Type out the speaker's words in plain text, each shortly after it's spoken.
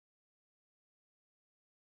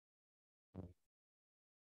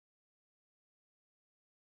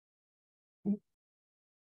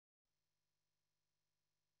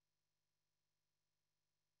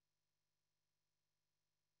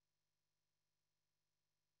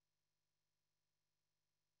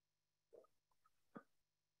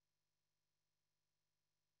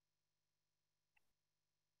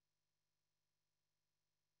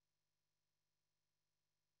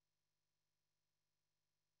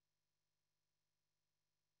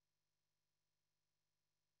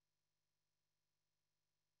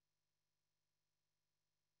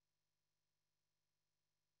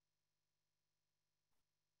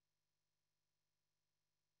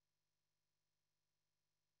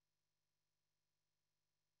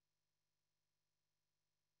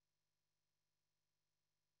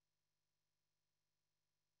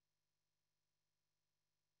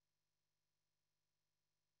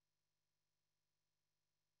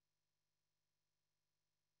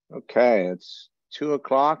Okay, it's 2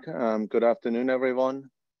 o'clock. Good afternoon, everyone.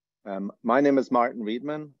 My name is Martin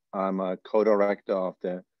Wiedmann. I'm a co-director of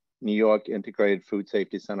the New York Integrated Food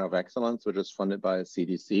Safety Center of Excellence, which is funded by the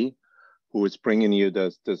CDC, who is bringing you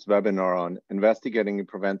this webinar on investigating and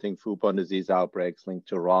preventing foodborne disease outbreaks linked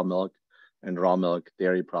to raw milk and raw milk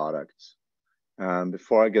dairy products.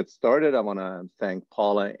 Before I get started, I want to thank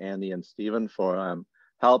Paula, Andy, and Stephen for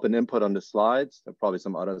help and input on the slides. There are probably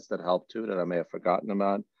some others that help too that I may have forgotten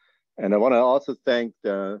about. And I want to also thank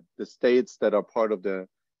the states that are part of the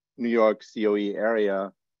New York CoE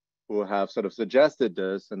area who have sort of suggested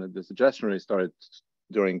this, and the suggestion really started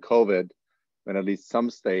during COVID, when at least some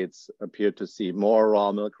states appeared to see more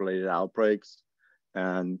raw milk related outbreaks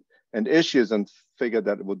and issues, and figured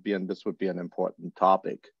that this would be an important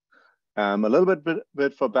topic. A little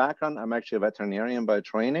bit for background, I'm actually a veterinarian by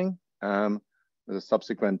training, with a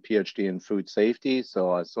subsequent PhD in food safety.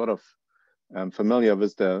 So I sort of am familiar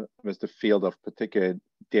with the field of particular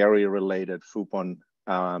dairy-related foodborne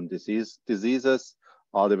diseases,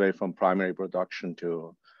 all the way from primary production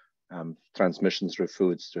to transmissions through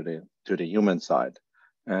foods to the human side.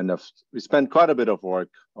 And we spent quite a bit of work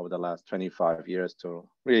over the last 25 years to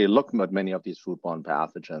really look at many of these foodborne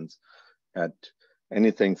pathogens, at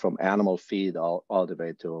anything from animal feed all the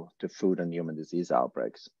way to food and human disease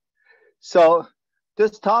outbreaks. So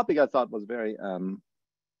this topic I thought was very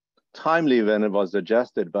timely when it was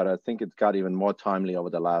suggested, but I think it got even more timely over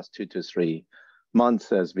the last 2 to 3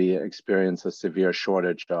 months as we experience a severe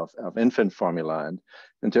shortage of infant formula.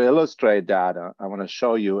 And to illustrate that, I want to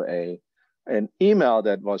show you an email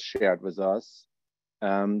that was shared with us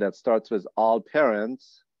that starts with all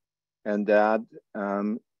parents, and that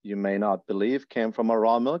you may not believe came from a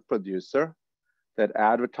raw milk producer that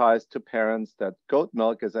advertised to parents that goat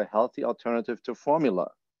milk is a healthy alternative to formula.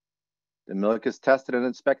 The milk is tested and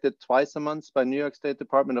inspected twice a month by New York State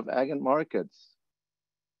Department of Ag and Markets.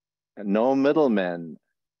 And no middlemen.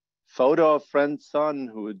 Photo of friend's son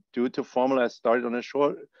who, due to formula, has started on a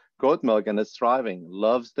short goat milk and is thriving,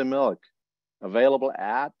 loves the milk. Available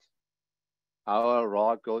at our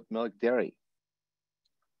raw goat milk dairy.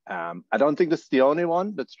 I don't think this is the only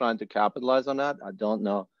one that's trying to capitalize on that. I don't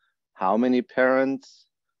know how many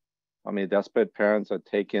desperate parents are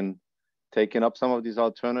taking up some of these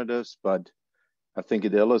alternatives, but I think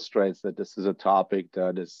it illustrates that this is a topic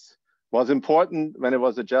that was important when it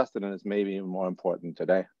was suggested and is maybe even more important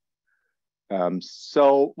today.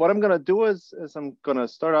 So what I'm going to do is I'm going to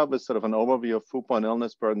start out with sort of an overview of foodborne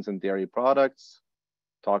illness burdens in dairy products,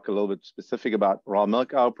 talk a little bit specific about raw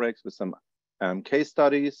milk outbreaks with some case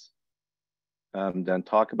studies, then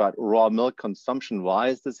talk about raw milk consumption. Why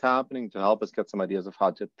is this happening, to help us get some ideas of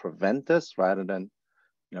how to prevent this rather than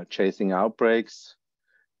chasing outbreaks.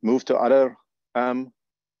 Move to other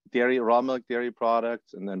raw milk dairy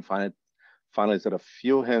products, and then finally sort of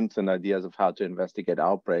few hints and ideas of how to investigate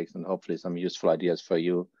outbreaks, and hopefully some useful ideas for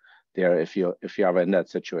you there if you're ever in that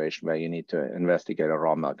situation where you need to investigate a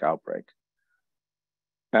raw milk outbreak.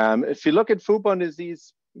 If you look at foodborne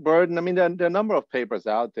disease burden, I mean, there are a number of papers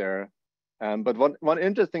out there, but one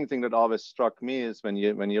interesting thing that always struck me is when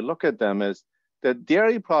you look at them is that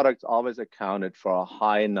dairy products always accounted for a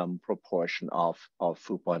high proportion of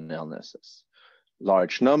foodborne illnesses.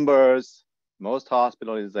 Large numbers, most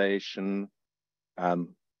hospitalization,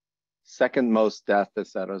 second most death,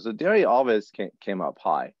 etc. So dairy always came up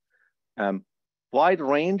high. Wide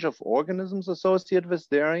range of organisms associated with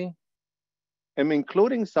dairy,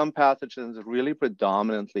 including some pathogens really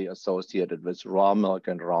predominantly associated with raw milk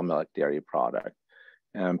and raw milk dairy product.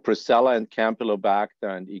 Brucella and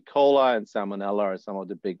Campylobacter and E. coli and Salmonella are some of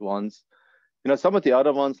the big ones. Some of the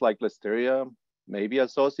other ones like Listeria may be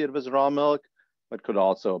associated with raw milk, but could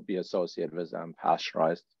also be associated with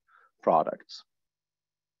pasteurized products.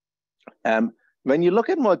 When you look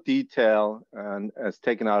at more detail, and as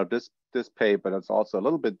taken out of this paper, that's also a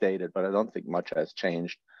little bit dated, but I don't think much has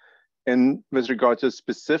changed. And with regard to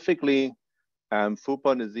specifically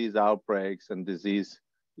foodborne disease outbreaks and disease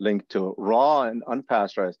linked to raw and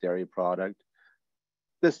unpasteurized dairy product,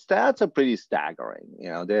 the stats are pretty staggering.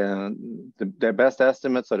 Their best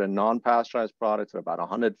estimates are the non-pasteurized products are about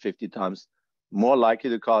 150 times more likely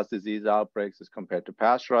to cause disease outbreaks as compared to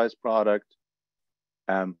pasteurized product.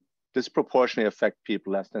 Disproportionately affect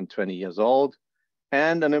people less than 20 years old.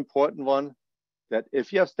 And an important one, that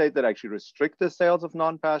if you have states that actually restrict the sales of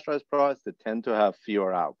non-pasteurized products, they tend to have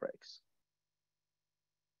fewer outbreaks.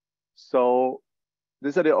 So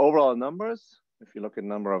these are the overall numbers. If you look at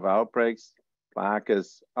number of outbreaks, black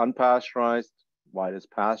is unpasteurized, white is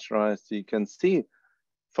pasteurized. So you can see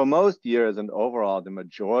for most years and overall, the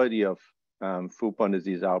majority of foodborne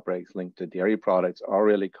disease outbreaks linked to dairy products are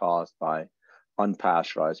really caused by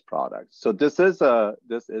unpasteurized products. So this is a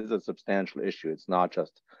substantial issue. It's not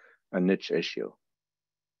just a niche issue.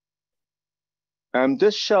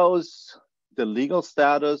 This shows the legal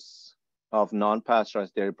status of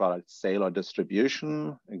non-pasteurized dairy product sale or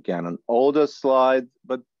distribution. Again, an older slide,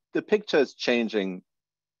 but the picture is changing,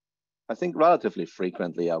 I think, relatively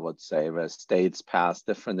frequently, I would say, where states pass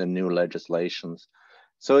different and new legislations.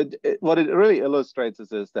 So what it really illustrates is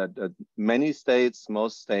that many states,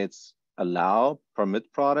 most states,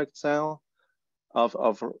 permit product sale of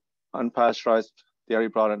unpasteurized dairy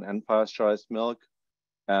product and pasteurized milk.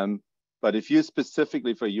 But if you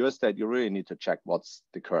specifically for your state, you really need to check what's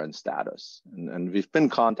the current status. And we've been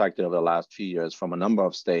contacted over the last few years from a number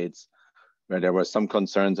of states where there were some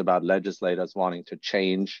concerns about legislators wanting to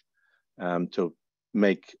change to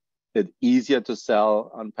make it easier to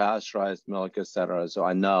sell unpasteurized milk, et cetera. So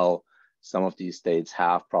I know some of these states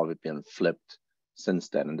have probably been flipped since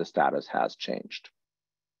then, and the status has changed.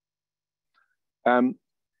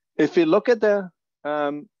 If we look at the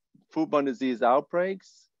foodborne disease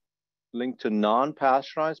outbreaks linked to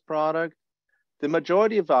non-pasteurized product, the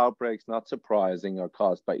majority of outbreaks, not surprising, are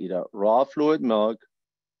caused by either raw fluid milk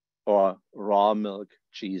or raw milk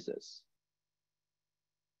cheeses.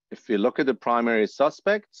 If you look at the primary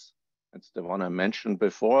suspects, that's the one I mentioned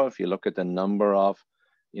before. If you look at the number of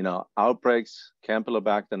outbreaks,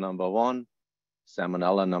 Campylobacter number 1,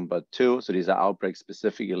 Salmonella number 2. So these are outbreaks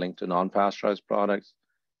specifically linked to non-pasteurized products.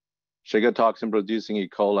 Sugar toxin producing E.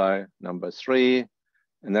 coli number 3,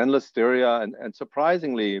 and then Listeria, and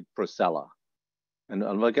surprisingly Brucella. And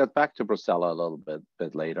we'll get back to Brucella a little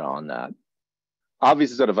bit later on that.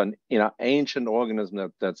 Obviously, sort of an ancient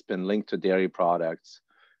organism that's been linked to dairy products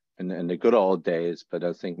in the good old days, but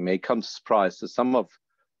I think may come to surprise to some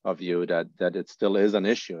of you that it still is an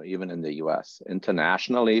issue, even in the US.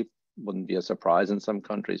 Internationally, wouldn't be a surprise in some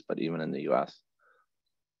countries, but even in the US.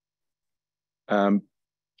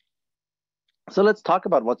 So let's talk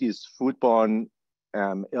about what these foodborne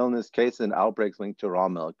illness cases and outbreaks linked to raw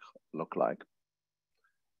milk look like.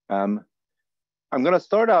 I'm going to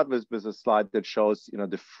start out with a slide that shows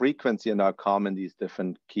the frequency and how common these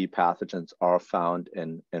different key pathogens are found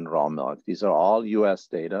in raw milk. These are all US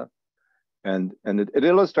data. And it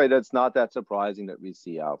illustrates that it's not that surprising that we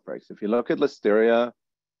see outbreaks. If you look at Listeria,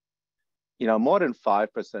 more than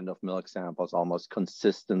 5% of milk samples almost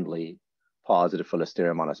consistently positive for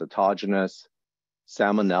Listeria monocytogenes.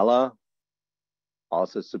 Salmonella,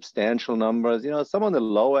 also substantial numbers. Some on the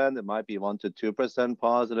low end, it might be 1 to 2%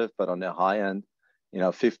 positive, but on the high end,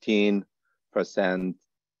 15%,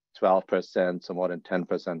 12%, so more than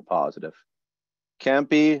 10% positive.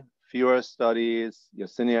 Campy, fewer studies.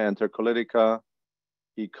 Yersinia enterocolitica,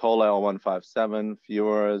 E. coli 0157,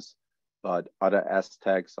 fewer, but other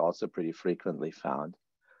S-tags also pretty frequently found.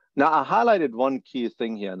 Now, I highlighted one key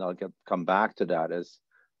thing here, and I'll come back to that, is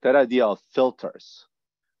that idea of filters.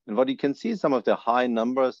 And what you can see, some of the high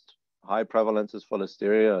numbers, high prevalences for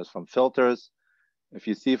Listeria is from filters. If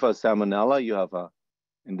you see for Salmonella, you have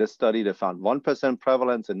in this study, they found 1%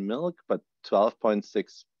 prevalence in milk, but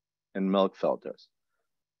 12.6 in milk filters.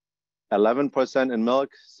 11% in milk,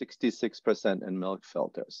 66% in milk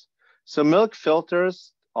filters. So milk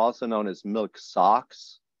filters, also known as milk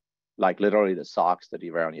socks, like literally the socks that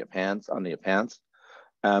you wear on your pants,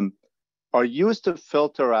 are used to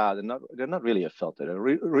filter out, and they're not really a filter, they're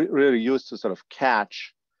really used to sort of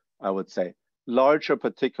catch, I would say, larger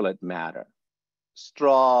particulate matter,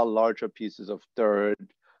 straw, larger pieces of dirt,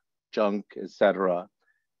 junk, etc.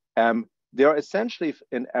 They're essentially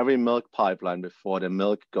in every milk pipeline before the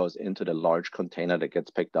milk goes into the large container that gets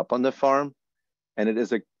picked up on the farm. And it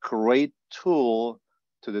is a great tool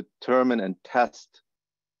to determine and test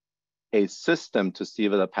a system to see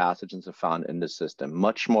whether pathogens are found in the system,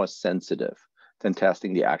 much more sensitive than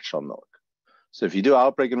testing the actual milk. So if you do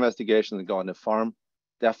outbreak investigations and go on the farm,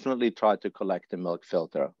 definitely try to collect the milk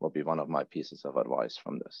filter, will be one of my pieces of advice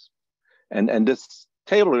from this. And this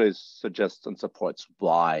table really suggests and supports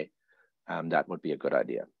why that would be a good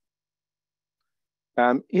idea.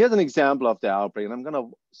 Here's an example of the outbreak, and I'm going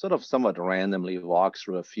to sort of somewhat randomly walk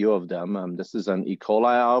through a few of them. This is an E.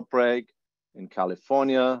 coli outbreak in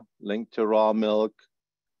California linked to raw milk.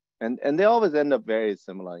 And they always end up very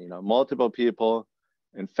similar, multiple people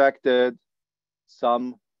infected,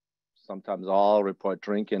 sometimes all report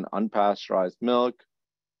drinking unpasteurized milk.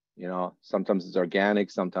 Sometimes it's organic,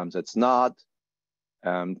 sometimes it's not.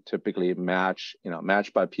 Typically matched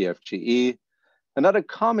by PFGE. Another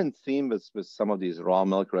common theme with some of these raw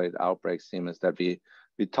milk related outbreaks is that we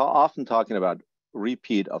often talking about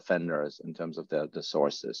repeat offenders in terms of the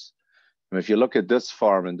sources. And if you look at this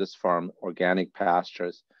farm, Organic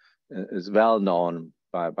Pastures is well known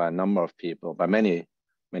by a number of people, by many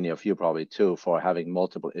of you probably too, for having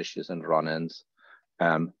multiple issues and run-ins.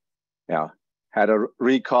 Yeah, had a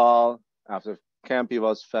recall after Campy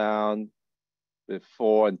was found.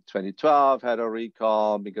 Before in 2012, had a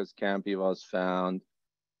recall because Campy was found.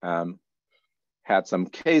 Had some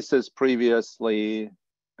cases previously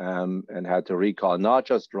and had to recall not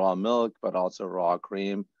just raw milk, but also raw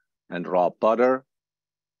cream and raw butter.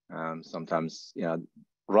 Sometimes,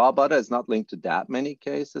 raw butter is not linked to that many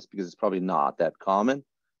cases because it's probably not that common,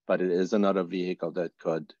 but it is another vehicle that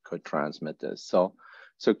could transmit this. So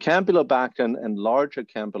Campylobacter and larger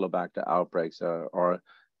Campylobacter outbreaks are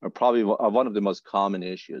probably one of the most common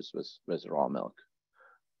issues with raw milk.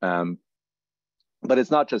 But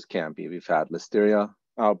it's not just Campy. We've had Listeria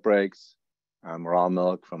outbreaks, raw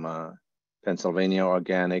milk from a Pennsylvania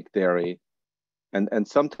organic dairy. And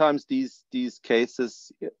sometimes these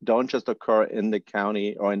cases don't just occur in the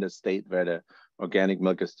county or in the state where the organic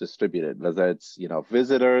milk is distributed, whether it's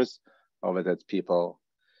visitors or whether it's people.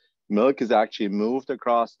 Milk is actually moved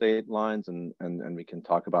across state lines, and we can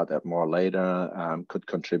talk about that more later, could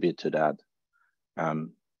contribute to that.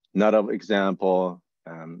 Another example,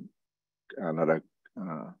 another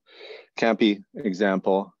Campy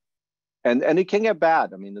example, and it can get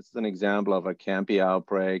bad. I mean, this is an example of a Campy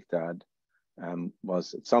outbreak that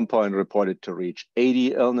was at some point reported to reach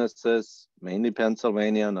 80 illnesses, mainly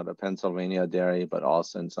Pennsylvania, not a Pennsylvania dairy, but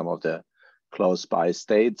also in some of the close by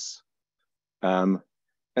states.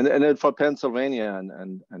 And then for Pennsylvania,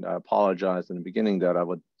 and I apologize in the beginning that I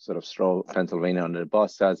would sort of throw Pennsylvania under the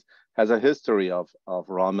bus, has a history of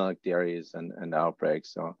raw milk dairies and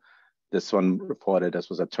outbreaks. So this one reported, this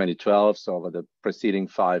was at 2012, so over the preceding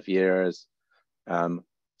 5 years,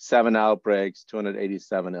 7 outbreaks,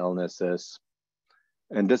 287 illnesses.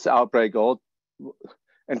 And this outbreak,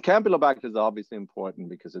 and Campylobacter is obviously important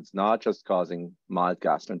because it's not just causing mild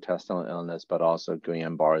gastrointestinal illness, but also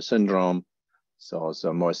Guillain-Barré syndrome, so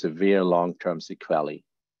more severe long-term sequelae.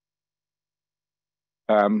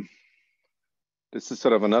 This is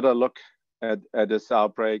sort of another look at this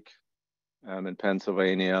outbreak in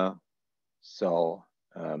Pennsylvania. So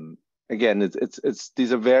again,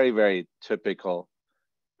 these are very, very typical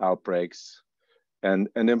outbreaks. And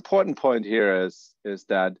an important point here is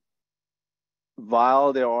that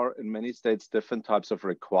while there are in many states different types of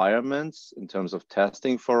requirements in terms of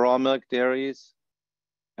testing for raw milk dairies,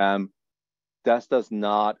 that does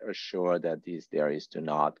not assure that these dairies do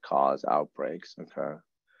not cause outbreaks. Okay,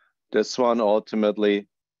 this one ultimately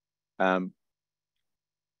had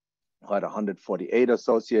 148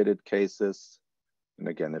 associated cases. And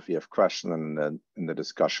again, if you have questions in the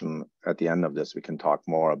discussion at the end of this, we can talk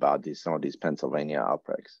more about some of these Pennsylvania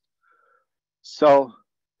outbreaks. So,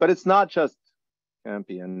 but it's not just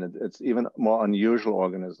Campy, and it's even more unusual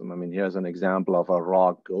organism. I mean, here's an example of a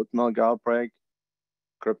raw goat milk outbreak,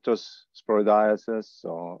 cryptosporidiasis.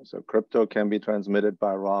 So crypto can be transmitted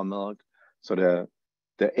by raw milk. So the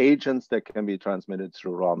agents that can be transmitted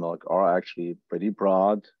through raw milk are actually pretty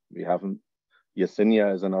broad. We haven't.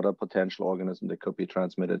 Yersinia is another potential organism that could be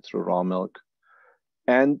transmitted through raw milk.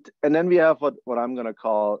 And then we have what I'm going to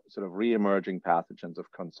call sort of re-emerging pathogens of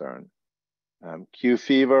concern. Q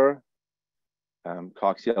fever,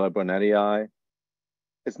 Coxiella burnetii.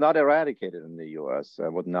 It's not eradicated in the US.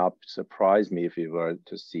 It would not surprise me if we were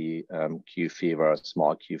to see Q fever,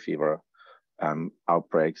 small Q fever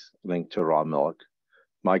outbreaks linked to raw milk.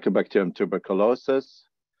 Mycobacterium tuberculosis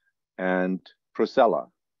and Brucella.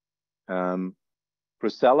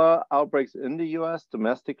 Brucella outbreaks in the US,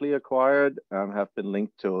 domestically acquired, have been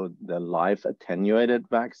linked to the live attenuated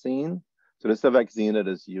vaccine. So this is a vaccine that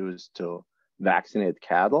is used to vaccinate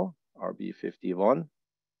cattle, RB51.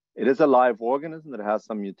 It is a live organism that has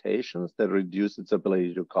some mutations that reduce its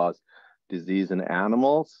ability to cause disease in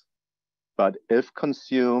animals. But if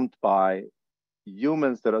consumed by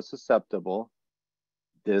humans that are susceptible,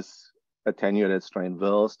 this attenuated strain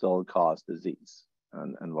will still cause disease.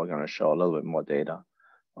 And we're going to show a little bit more data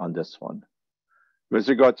on this one. With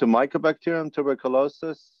regard to Mycobacterium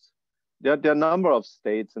tuberculosis, there are a number of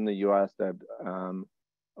states in the US that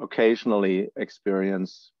occasionally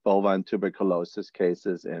experience bovine tuberculosis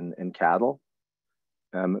cases in cattle.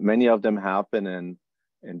 Many of them have been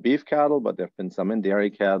in beef cattle, but there have been some in dairy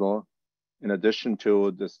cattle. In addition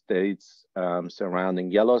to the states surrounding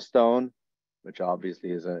Yellowstone, which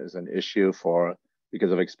obviously is an issue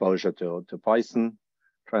because of exposure to poison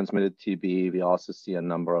transmitted TB. We also see a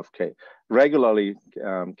number of regularly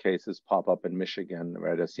cases pop up in Michigan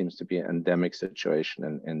where there seems to be an endemic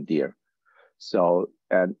situation in deer. So,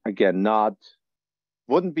 and again,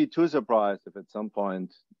 wouldn't be too surprised if at some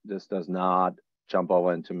point this does not jump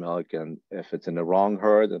over into milk, and if it's in the wrong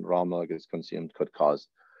herd and raw milk is consumed, could cause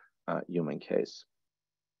human case.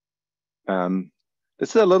 This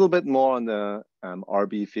is a little bit more on the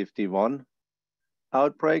RB51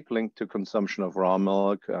 outbreak linked to consumption of raw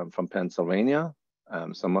milk from Pennsylvania,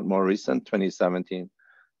 somewhat more recent, 2017,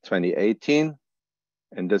 2018.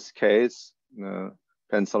 In this case, the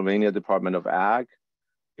Pennsylvania Department of Ag,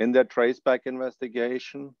 in their traceback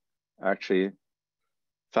investigation, actually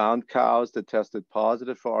found cows that tested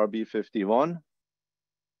positive for RB51.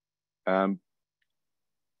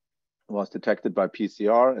 Was detected by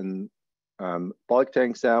PCR in bulk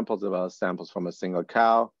tank samples, as well as samples from a single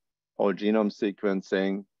cow, whole genome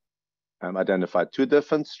sequencing, identified 2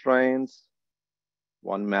 different strains.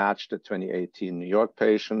 One matched the 2018 New York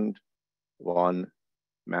patient, one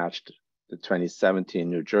matched the 2017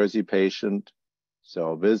 New Jersey patient.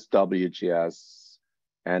 So with WGS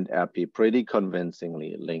and epi pretty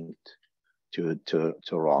convincingly linked to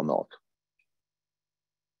raw milk.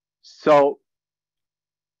 So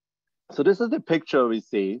this is the picture we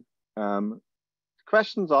see.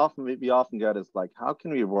 Questions we often get is like, how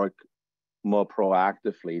can we work more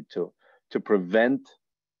proactively to prevent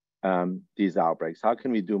these outbreaks? How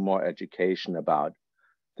can we do more education about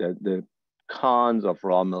the cons of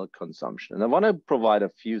raw milk consumption? And I want to provide a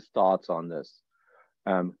few thoughts on this.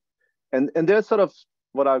 And there's sort of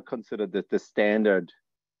what I would consider the standard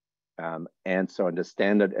answer and the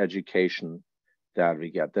standard education that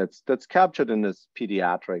we get. That's captured in this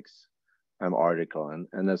pediatrics article.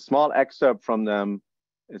 And a small excerpt from them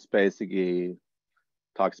is basically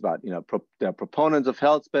talks about, they're proponents of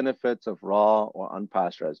health benefits of raw or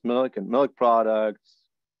unpasteurized milk and milk products.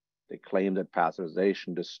 They claim that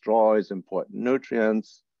pasteurization destroys important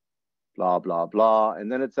nutrients, blah, blah, blah.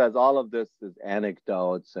 And then it says all of this is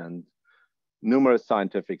anecdotes, and numerous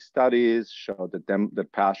scientific studies show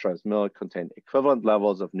that pasteurized milk contain equivalent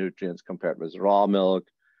levels of nutrients compared with raw milk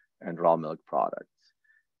and raw milk products.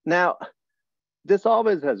 Now, this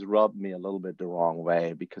always has rubbed me a little bit the wrong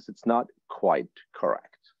way because it's not quite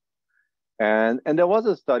correct. And there was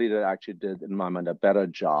a study that actually did, in my mind, a better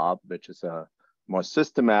job, which is a more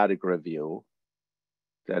systematic review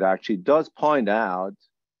that actually does point out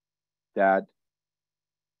that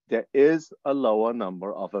there is a lower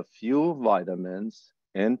number of a few vitamins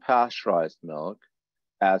in pasteurized milk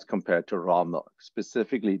as compared to raw milk,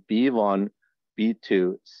 specifically B1,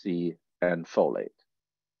 B2, C, and folate.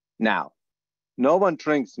 Now, no one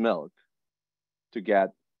drinks milk to get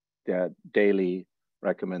their daily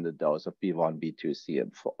recommended dose of B1, B2, C,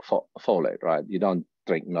 and folate, right? You don't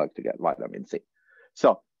drink milk to get vitamin C.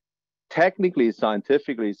 So technically,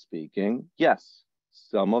 scientifically speaking, yes,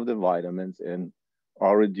 some of the vitamins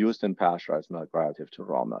are reduced in pasteurized milk relative to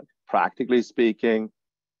raw milk. Practically speaking,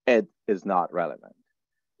 it is not relevant.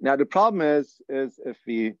 Now, the problem is if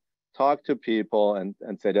we talk to people and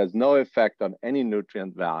say there's no effect on any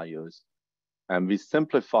nutrient values, and we're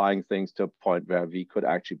simplifying things to a point where we could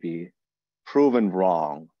actually be proven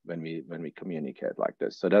wrong when we communicate like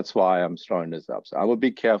this. So that's why I'm throwing this up. So I would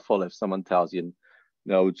be careful if someone tells you,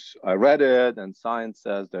 no, I read it and science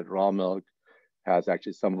says that raw milk has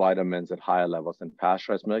actually some vitamins at higher levels than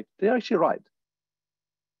pasteurized milk. They're actually right.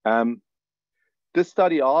 This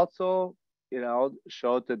study also,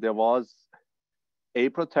 showed that there was a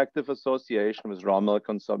protective association with raw milk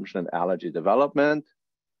consumption and allergy development,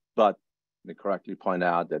 but they correctly point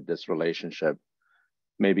out that this relationship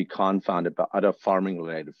may be confounded by other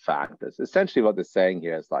farming-related factors. Essentially, what they're saying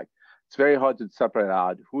here is like, it's very hard to separate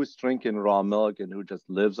out who's drinking raw milk and who just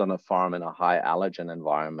lives on a farm in a high allergen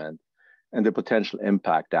environment, and the potential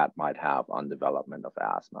impact that might have on development of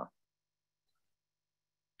asthma.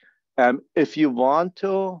 If you want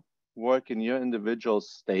to work in your individual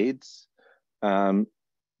states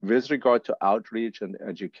with regard to outreach and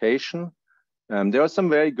education, there are some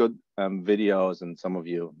very good videos, and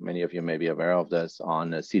many of you may be aware of this,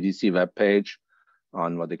 on the CDC webpage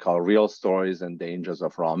on what they call real stories and dangers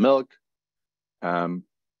of raw milk.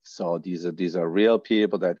 So these are real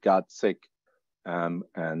people that got sick and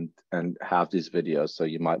have these videos. So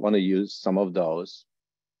you might want to use some of those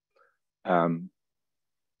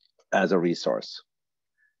as a resource.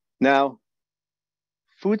 Now,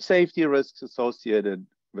 food safety risks associated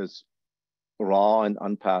with raw and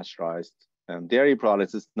unpasteurized dairy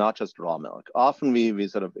products is not just raw milk. Often we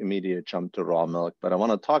sort of immediately jump to raw milk, but I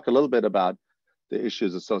want to talk a little bit about the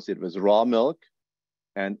issues associated with raw milk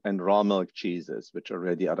and raw milk cheeses, which are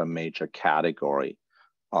really the other major category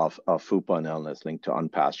of foodborne illness linked to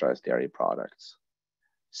unpasteurized dairy products.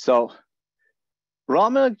 So Raw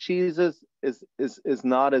milk cheeses is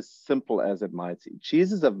not as simple as it might seem.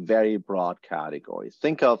 Cheese is a very broad category.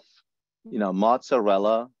 Think of,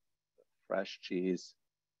 mozzarella, fresh cheese,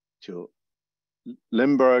 to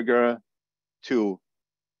Limburger, to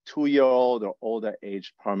 2-year-old or older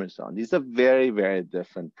aged Parmesan. These are very, very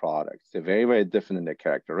different products. They're very, very different in their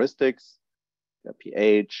characteristics, their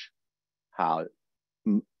pH, how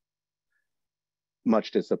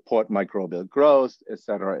much they support microbial growth, et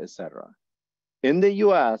cetera, et cetera. In the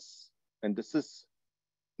US, and this is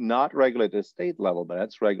not regulated at state level, but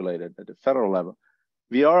that's regulated at the federal level,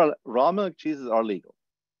 raw milk cheeses are legal.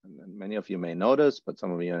 And many of you may know this, but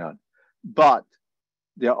some of you are not. But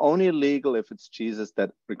they're only legal if it's cheeses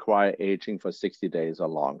that require aging for 60 days or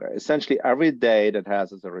longer. Essentially, every day that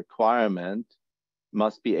has as a requirement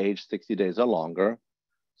must be aged 60 days or longer.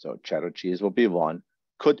 So cheddar cheese will be one,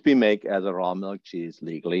 could be made as a raw milk cheese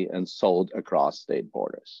legally and sold across state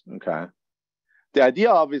borders, okay? The idea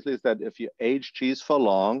obviously is that if you age cheese for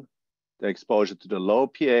long, the exposure to the low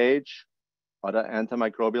pH, other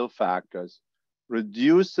antimicrobial factors,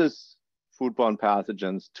 reduces foodborne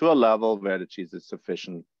pathogens to a level where the cheese is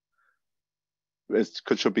sufficient,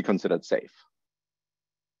 should be considered safe.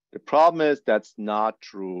 The problem is that's not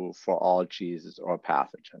true for all cheeses or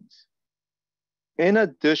pathogens. In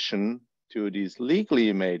addition to these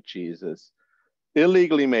legally made cheeses,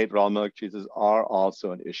 illegally made raw milk cheeses are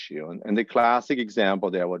also an issue. And the classic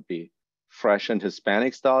example there would be fresh and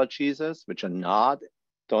Hispanic style cheeses, which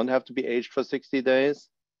don't have to be aged for 60 days.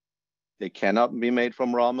 They cannot be made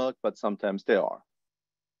from raw milk, but sometimes they are.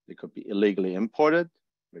 They could be illegally imported,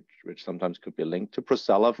 which sometimes could be linked to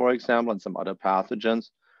Brucella, for example, and some other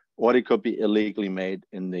pathogens, or they could be illegally made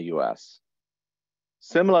in the US.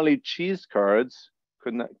 Similarly, cheese curds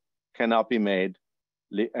cannot be made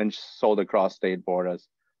and sold across state borders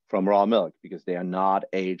from raw milk because they are not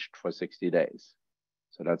aged for 60 days.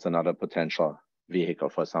 So that's another potential vehicle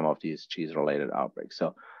for some of these cheese-related outbreaks.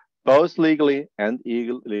 So both legally and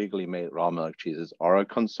illegally made raw milk cheeses are a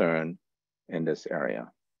concern in this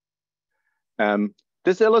area.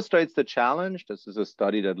 This illustrates the challenge. This is a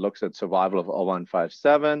study that looks at survival of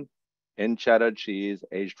 0157 in cheddar cheese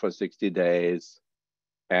aged for 60 days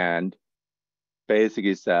and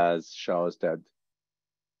basically shows that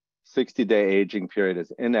 60-day aging period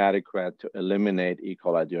is inadequate to eliminate E.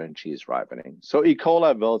 coli during cheese ripening. So E.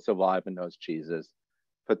 coli will survive in those cheeses,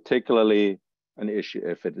 particularly an issue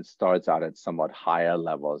if it starts out at somewhat higher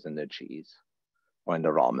levels in the cheese or in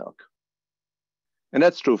the raw milk. And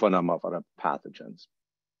that's true for a number of other pathogens.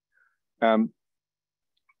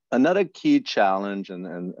 Another key challenge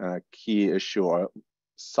and a key issue are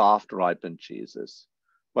soft ripened cheeses.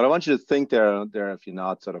 What I want you to think there if you're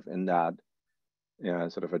not sort of in that,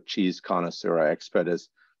 sort of a cheese connoisseur or expert, is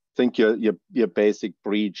think your basic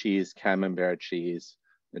brie cheese, camembert cheese,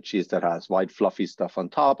 the cheese that has white fluffy stuff on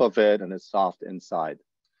top of it and is soft inside,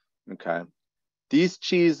 okay? These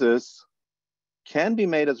cheeses can be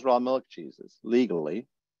made as raw milk cheeses legally,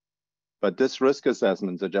 but this risk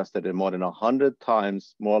assessment suggests that they're more than 100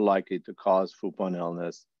 times more likely to cause foodborne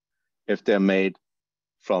illness if they're made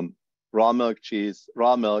from raw milk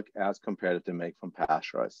as compared to they're made from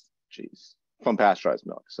pasteurized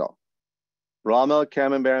milk. So raw milk,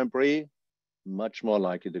 camembert, and brie, much more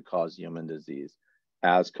likely to cause human disease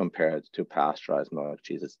as compared to pasteurized milk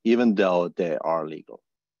cheeses, even though they are legal.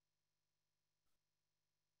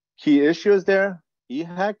 Key issues there,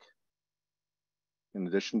 EHEC, in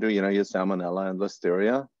addition to your salmonella and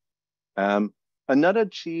listeria. Another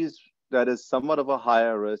cheese that is somewhat of a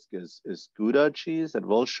higher risk is Gouda cheese. It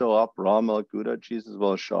will show up, raw milk Gouda cheeses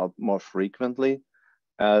will show up more frequently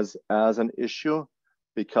as an issue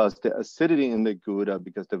because the acidity in the Gouda,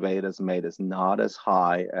 because the way it is made, is not as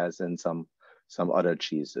high as in some other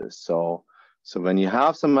cheeses. So when you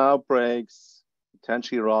have some outbreaks,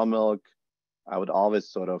 potentially raw milk, I would always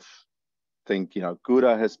sort of think,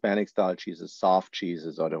 Gouda, Hispanic style cheeses, soft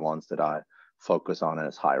cheeses are the ones that I focus on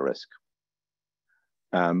as high risk.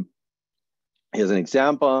 Here's an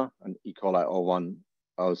example, an E. coli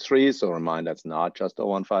 0103, so remind that's not just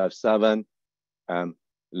 0157,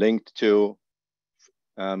 linked to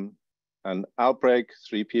an outbreak,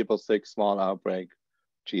 3 people sick, small outbreak,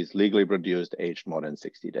 cheese legally produced, aged more than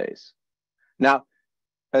 60 days. Now,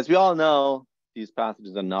 as we all know, these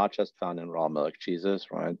pathogens are not just found in raw milk cheeses,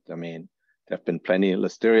 right? I mean, there have been plenty of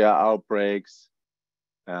listeria outbreaks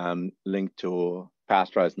linked to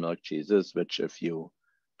pasteurized milk cheeses, which if you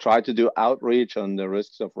try to do outreach on the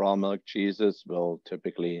risks of raw milk cheeses will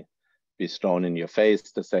typically be thrown in your face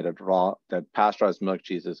to say that pasteurized milk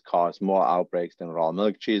cheeses cause more outbreaks than raw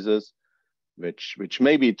milk cheeses, which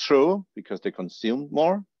may be true because they consume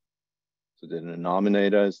more. so the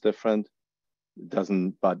denominator is different. It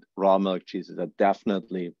doesn't, but raw milk cheeses are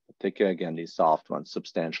definitely, particularly again, these soft ones,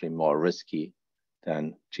 substantially more risky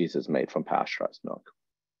than cheeses made from pasteurized milk.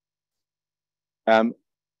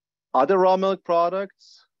 Other raw milk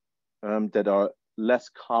products that are less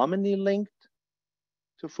commonly linked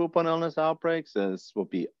to foodborne illness outbreaks would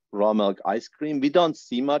be raw milk ice cream. We don't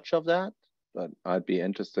see much of that, but I'd be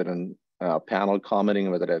interested in a panel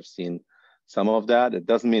commenting whether they've seen some of that. It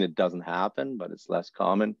doesn't mean it doesn't happen, but it's less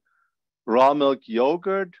common. Raw milk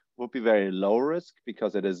yogurt would be very low risk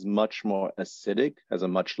because it is much more acidic, has a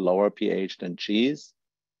much lower pH than cheese.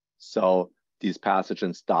 So these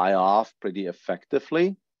pathogens die off pretty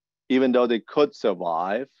effectively, even though they could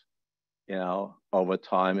survive, over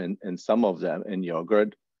time in some of them in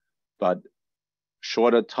yogurt, but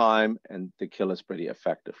shorter time and they kill us pretty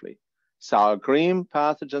effectively. Sour cream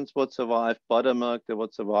pathogens would survive, buttermilk they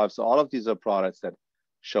would survive. So all of these are products that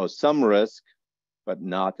show some risk, but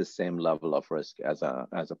not the same level of risk as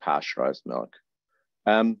a pasteurized milk.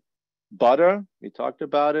 Butter, we talked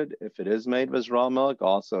about it. If it is made with raw milk,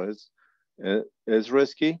 also is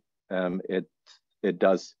risky. It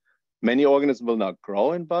does. Many organisms will not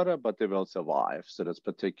grow in butter, but they will survive. So that's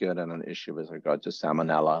particularly an issue with regard to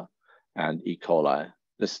salmonella and E. coli.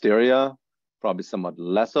 Listeria, probably somewhat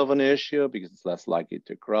less of an issue because it's less likely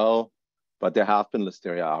to grow, but there have been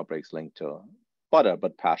listeria outbreaks linked to butter,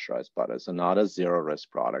 but pasteurized butter, so not a zero risk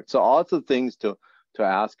product. So also things to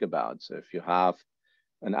ask about. So if you have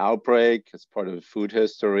an outbreak as part of the food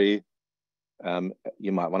history,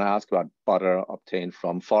 you might want to ask about butter obtained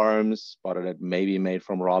from farms, butter that may be made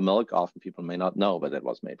from raw milk. Often people may not know that it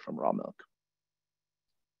was made from raw milk.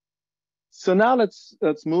 So now let's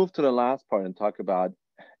move to the last part and talk about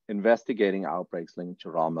investigating outbreaks linked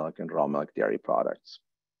to raw milk and raw milk dairy products.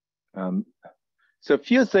 So a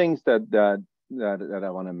few things that I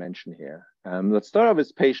want to mention here. Let's start off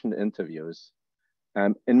with patient interviews.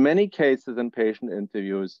 In many cases in patient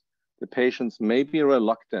interviews, the patients may be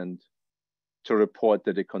reluctant to report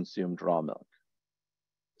that they consumed raw milk.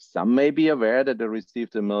 Some may be aware that they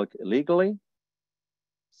received the milk illegally.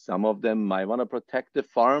 Some of them might want to protect the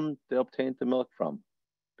farm they obtained the milk from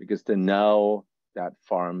because they know that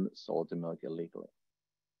farm sold the milk illegally.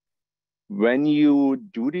 When you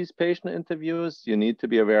do these patient interviews, you need to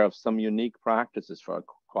be aware of some unique practices for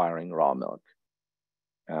acquiring raw milk.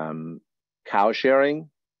 Cow sharing,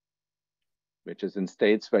 which is in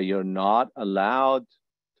states where you're not allowed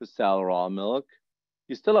to sell raw milk,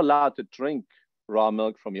 you're still allowed to drink raw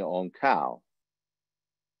milk from your own cow.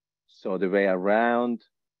 So the way around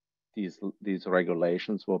these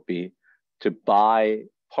regulations will be to buy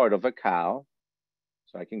part of a cow.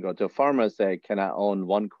 So I can go to a farmer and say, can I own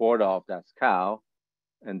 1/4 of that cow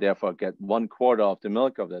and therefore get 1/4 of the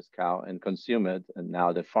milk of this cow and consume it? And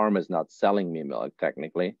now the farmer is not selling me milk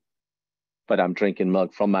technically, but I'm drinking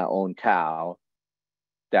milk from my own cow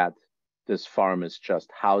that this farm is just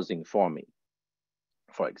housing for me,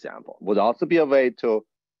 for example. Would also be a way to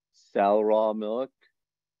sell raw milk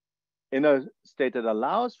in a state that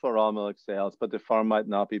allows for raw milk sales, but the farm might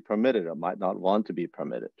not be permitted or might not want to be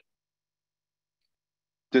permitted.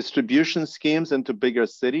 Distribution schemes into bigger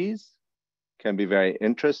cities can be very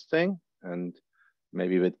interesting, and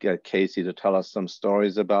maybe we'd get Casey to tell us some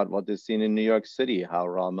stories about what they've seen in New York City, how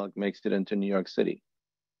raw milk makes it into New York City.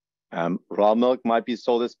 Raw milk might be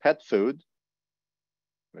sold as pet food,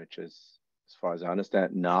 which is, as far as I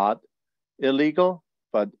understand, not illegal,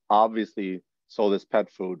 but obviously sold as pet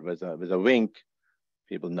food with a wink.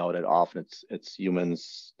 People know that often it's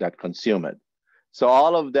humans that consume it. So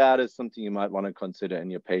all of that is something you might want to consider in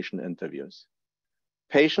your patient interviews.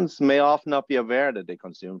 Patients may often not be aware that they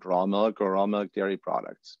consumed raw milk or raw milk dairy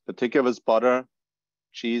products, particularly with butter,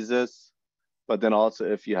 cheeses, but then also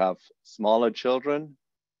if you have smaller children,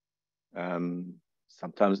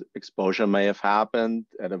 sometimes exposure may have happened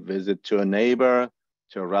at a visit to a neighbor,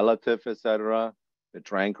 to a relative, etc. They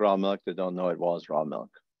drank raw milk, they don't know it was raw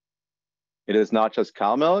milk. It is not just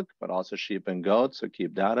cow milk, but also sheep and goats, so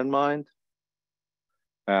keep that in mind.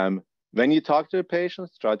 When you talk to the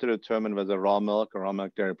patients, try to determine whether raw milk or raw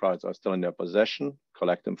milk dairy products are still in their possession.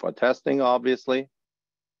 Collect them for testing, obviously.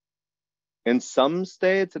 In some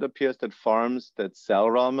states, it appears that farms that sell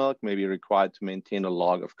raw milk may be required to maintain a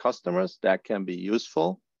log of customers. That can be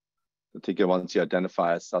useful, particularly once you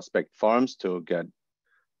identify as suspect farms to get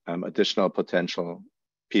additional potential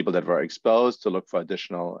people that were exposed to look for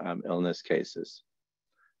additional illness cases.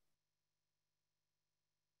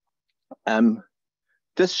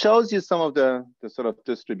 This shows you some of the sort of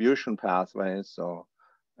distribution pathways. So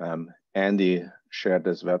Andy shared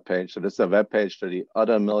this webpage. So this is a webpage to the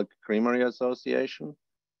Udder Milk Creamery Association.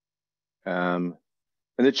 And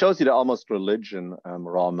it shows you that almost religion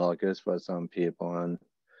raw milk is for some people.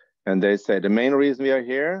 And they say the main reason we are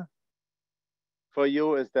here for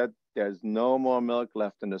you is that there's no more milk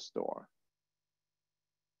left in the store.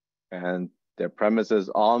 And their premise is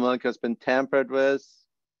all milk has been tampered with,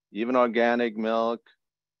 even organic milk,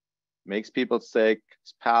 makes people sick,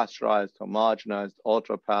 it's pasteurized, homogenized,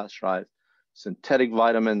 ultra pasteurized, synthetic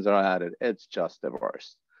vitamins are added. It's just the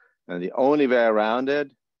worst. And the only way around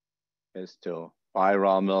it is to buy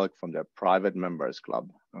raw milk from their private members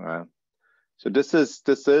club. So this is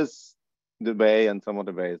the way, and some of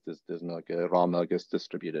the ways this milk, raw milk is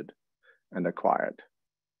distributed and acquired.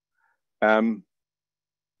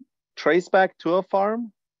 Trace back to a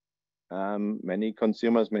farm. Many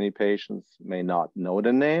consumers, many patients may not know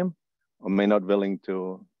the name or may not willing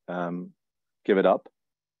to give it up.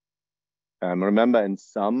 Remember, in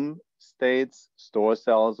some states, store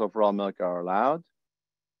sales of raw milk are allowed.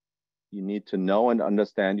 You need to know and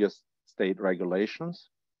understand your state regulations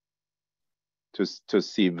to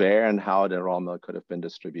see where and how the raw milk could have been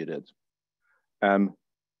distributed.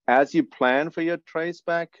 As you plan for your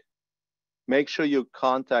traceback, make sure you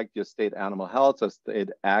contact your state animal health or state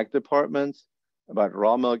ag departments about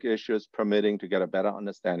raw milk issues, permitting to get a better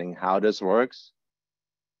understanding how this works.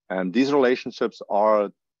 And these relationships are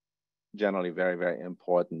generally very, very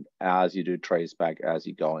important as you do traceback, as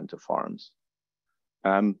you go into farms.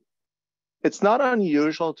 It's not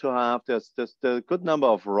unusual to have the good number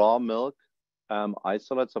of raw milk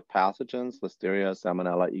isolates of pathogens, Listeria,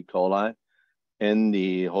 Salmonella, E. coli, in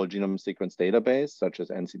the whole genome sequence database, such as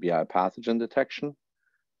NCBI pathogen detection.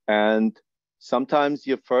 And sometimes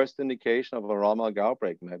your first indication of a raw milk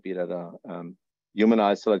outbreak might be that a human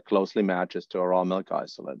isolate closely matches to a raw milk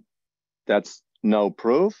isolate. That's no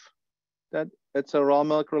proof that it's a raw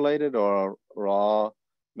milk related or raw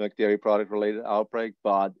milk dairy product related outbreak,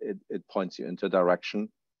 but it points you into a direction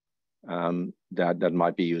that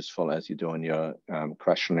might be useful as you do in your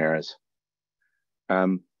questionnaires.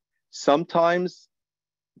 Sometimes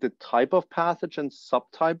the type of pathogen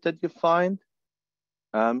subtype that you find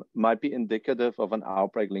might be indicative of an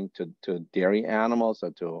outbreak linked to dairy animals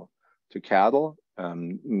or to cattle.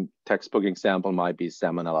 Textbook example might be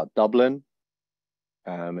Salmonella Dublin.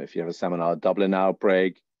 If you have a Salmonella Dublin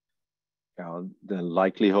outbreak, the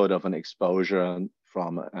likelihood of an exposure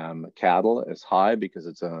from cattle is high because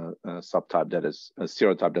it's a subtype that is a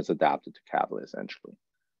serotype that's adapted to cattle, essentially.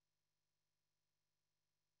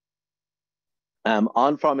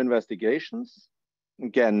 On-farm investigations,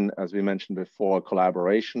 again, as we mentioned before,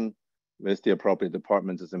 collaboration with the appropriate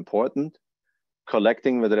departments is important.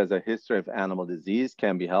 Collecting whether there's a history of animal disease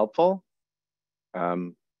can be helpful.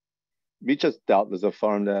 We just dealt with a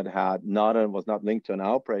farm that had was not linked to an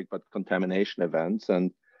outbreak, but contamination events.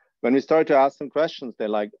 And when we started to ask them questions, they're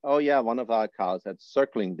like, oh yeah, one of our cows had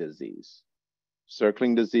circling disease.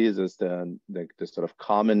 Circling disease is the sort of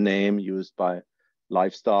common name used by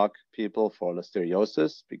livestock people for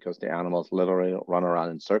listeriosis because the animals literally run around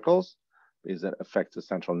in circles because it affects the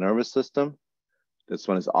central nervous system. This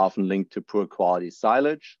one is often linked to poor quality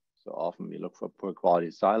silage. So often we look for poor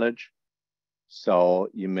quality silage. So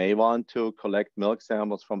you may want to collect milk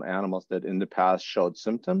samples from animals that in the past showed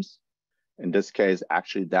symptoms. In this case,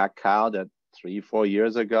 actually that cow that 3-4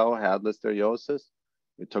 years ago had listeriosis,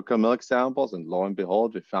 we took her milk samples and lo and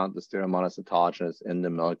behold, we found Listeria monocytogenes in the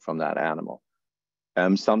milk from that animal.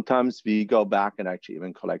 Sometimes we go back and actually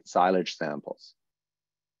even collect silage samples.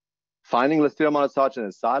 Finding Listeria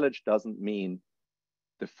monocytogenes silage doesn't mean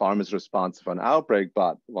the farm is responsible for an outbreak,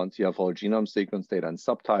 but once you have whole genome sequence data and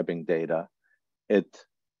subtyping data, it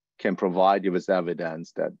can provide you with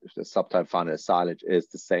evidence that if the subtype found in silage is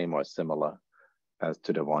the same or similar as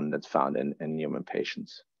to the one that's found in human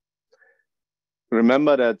patients.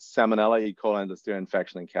 Remember that Salmonella, E. coli, and Listeria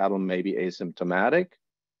infection in cattle may be asymptomatic,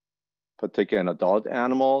 particularly in adult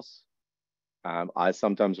animals. I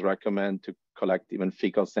sometimes recommend to collect even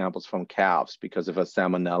fecal samples from calves because if a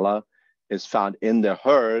Salmonella is found in the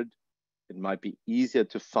herd, it might be easier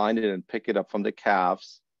to find it and pick it up from the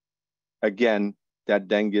calves. Again, that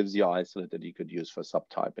then gives you isolate that you could use for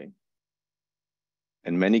subtyping.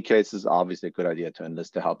 In many cases, obviously a good idea to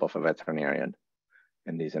enlist the help of a veterinarian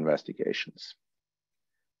in these investigations.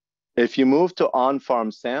 If you move to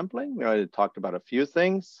on-farm sampling, we already talked about a few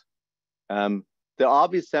things. The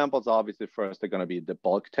obvious samples, obviously, first are going to be the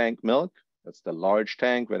bulk tank milk. That's the large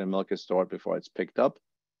tank where the milk is stored before it's picked up.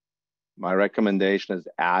 My recommendation is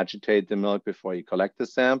agitate the milk before you collect the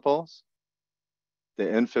samples.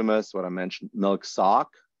 The infamous, what I mentioned, milk sock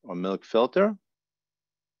or milk filter.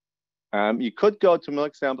 You could go to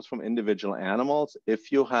milk samples from individual animals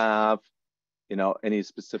if you have any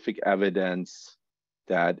specific evidence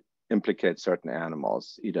that implicates certain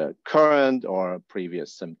animals, either current or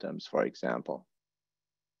previous symptoms, for example.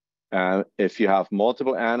 If you have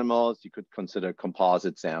multiple animals, you could consider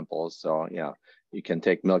composite samples. So, you can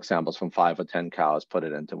take milk samples from 5 or 10 cows, put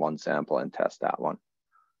it into one sample and test that one.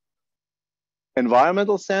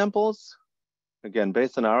 Environmental samples, again,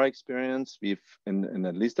 based on our experience, we've in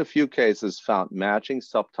at least a few cases found matching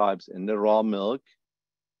subtypes in the raw milk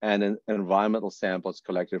and in environmental samples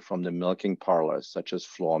collected from the milking parlors, such as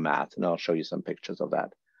floor mats, and I'll show you some pictures of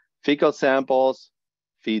that. Fecal samples,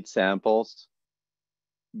 feed samples.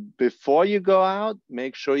 Before you go out,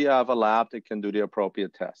 make sure you have a lab that can do the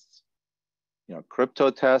appropriate tests.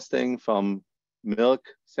 Crypto testing from milk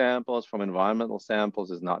samples, from environmental samples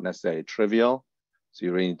is not necessarily trivial. So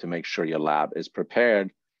you really need to make sure your lab is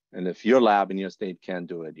prepared. And if your lab in your state can't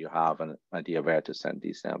do it, you have an idea where to send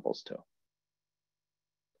these samples to.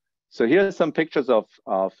 So here's some pictures of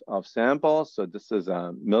samples. So this is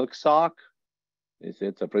a milk sock. You see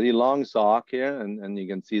it's a pretty long sock here, and you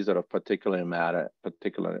can see sort of particular matter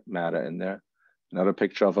in there. Another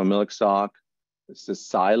picture of a milk sock. This is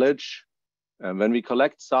silage. And when we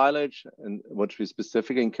collect silage, and which we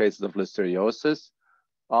specific in cases of listeriosis,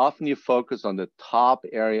 often you focus on the top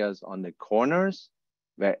areas on the corners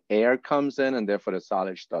where air comes in, and therefore the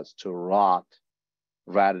silage starts to rot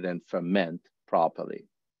rather than ferment properly.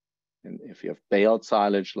 And if you have baled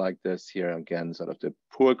silage like this here, again, sort of the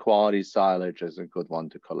poor quality silage is a good one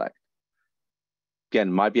to collect.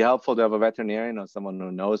 Again, might be helpful to have a veterinarian or someone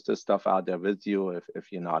who knows this stuff out there with you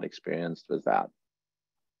if you're not experienced with that.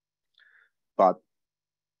 But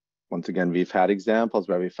once again, we've had examples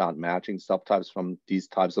where we found matching subtypes from these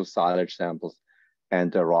types of silage samples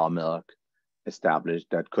and the raw milk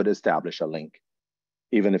that could establish a link,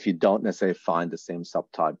 even if you don't necessarily find the same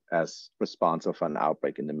subtype as responsive for an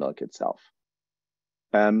outbreak in the milk itself.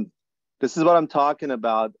 This is what I'm talking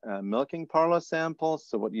about, milking parlor samples.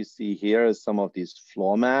 So what you see here is some of these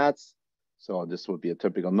floor mats. So this would be a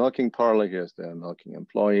typical milking parlor. Here's the milking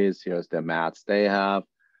employees. Here's the mats they have.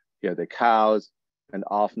 Here are the cows. And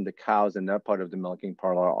often the cows in that part of the milking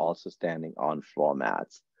parlor are also standing on floor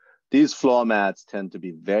mats. These floor mats tend to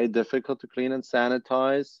be very difficult to clean and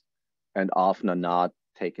sanitize, and often are not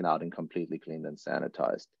taken out and completely cleaned and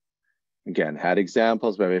sanitized. Again, had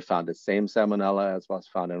examples where we found the same salmonella as was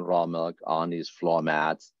found in raw milk on these floor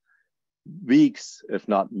mats, weeks, if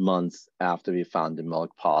not months after we found the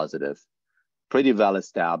milk positive, pretty well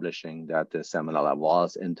establishing that the salmonella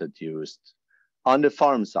was introduced on the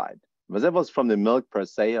farm side. Whether it was from the milk per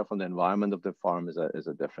se or from the environment of the farm is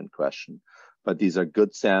a different question. But these are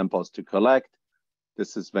good samples to collect.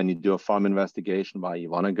 This is when you do a farm investigation where you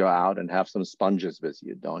want to go out and have some sponges with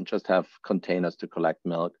you. Don't just have containers to collect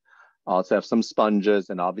milk. Also have some sponges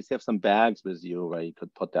and obviously have some bags with you where you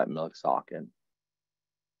could put that milk sock in.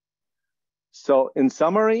 So in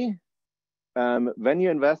summary, when you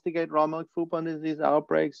investigate raw milk foodborne disease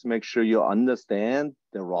outbreaks, make sure you understand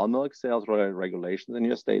the raw milk sales regulations in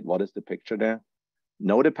your state. What is the picture there?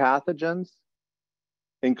 Know the pathogens,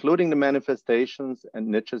 including the manifestations and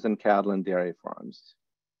niches in cattle and dairy farms.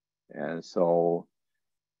 And so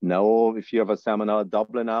know if you have a Salmonella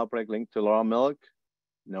Dublin outbreak linked to raw milk,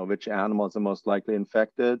 know which animals are most likely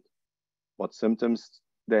infected, what symptoms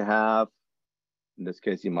they have. In this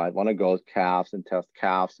case, you might want to go with calves and test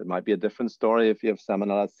calves. It might be a different story if you have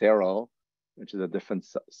Salmonella sero, which is a different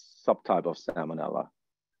subtype of Salmonella.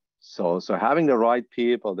 So having the right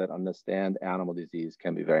people that understand animal disease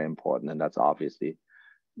can be very important, and that's obviously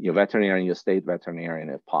your veterinarian, your state veterinarian,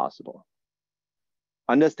 if possible.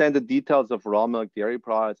 Understand the details of raw milk dairy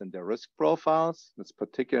products and their risk profiles. It's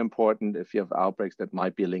particularly important if you have outbreaks that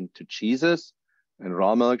might be linked to cheeses and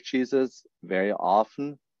raw milk cheeses. Very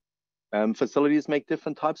often, facilities make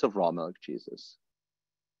different types of raw milk cheeses.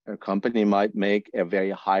 A company might make a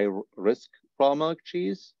very high risk raw milk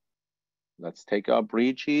cheese. Let's take our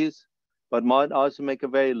brie cheese, but might also make a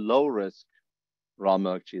very low risk raw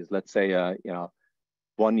milk cheese. Let's say,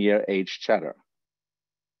 1 year aged cheddar.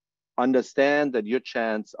 Understand that your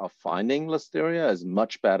chance of finding Listeria is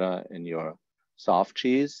much better in your soft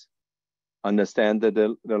cheese. Understand that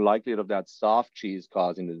the likelihood of that soft cheese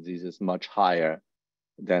causing the disease is much higher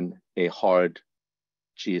than a hard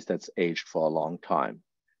cheese that's aged for a long time.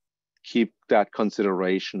 Keep that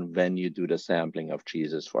consideration when you do the sampling of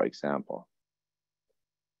cheeses, for example.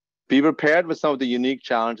 Be prepared with some of the unique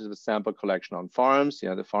challenges with sample collection on farms.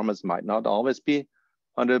 The farmers might not always be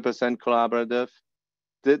 100% collaborative.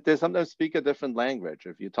 They sometimes speak a different language.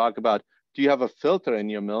 If you talk about, do you have a filter in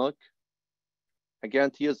your milk? I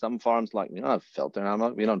guarantee you some farms like, filter in our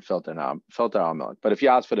milk. We don't filter our milk. But if you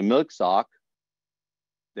ask for the milk sock,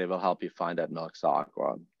 they will help you find that milk stock,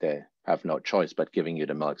 or they have no choice but giving you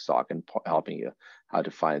the milk stock and helping you how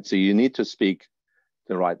to find it. So you need to speak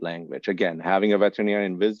the right language. Again, having a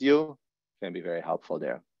veterinarian with you can be very helpful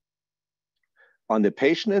there. On the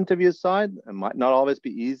patient interview side, it might not always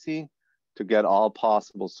be easy to get all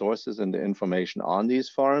possible sources and the information on these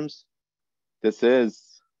farms. This is,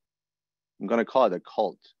 I'm going to call it a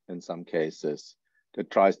cult in some cases, that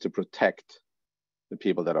tries to protect the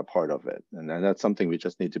people that are part of it. And that's something we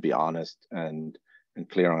just need to be honest and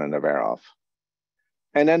clear on and aware of.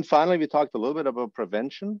 And then finally, we talked a little bit about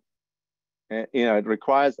prevention. It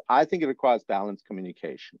requires, I think it requires balanced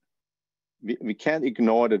communication. We can't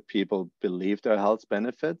ignore that people believe their health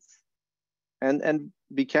benefits. And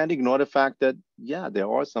we can't ignore the fact that, yeah, there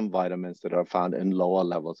are some vitamins that are found in lower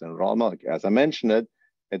levels in raw milk. As I mentioned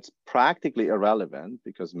it's practically irrelevant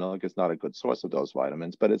because milk is not a good source of those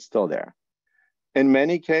vitamins, but it's still there. In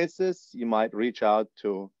many cases, you might reach out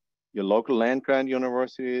to your local land-grant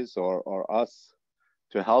universities or us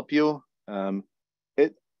to help you.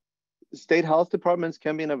 State health departments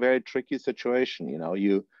can be in a very tricky situation.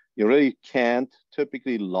 You really can't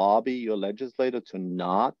typically lobby your legislator to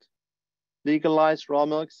not legalize raw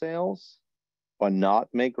milk sales or not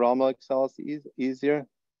make raw milk sales easier.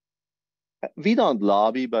 We don't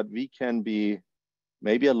lobby, but we can be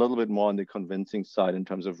maybe a little bit more on the convincing side in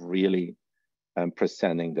terms of really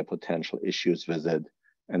presenting the potential issues with it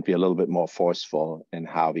and be a little bit more forceful in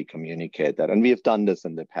how we communicate that. And we have done this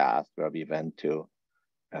in the past where we went to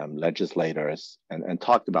legislators and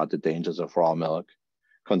talked about the dangers of raw milk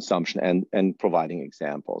consumption and providing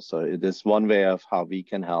examples. So it is one way of how we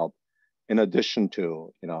can help in addition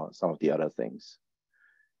to some of the other things.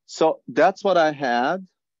 So that's what I had.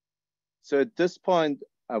 So at this point,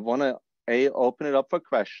 I want to open it up for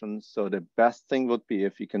questions. So the best thing would be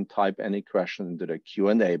if you can type any question into the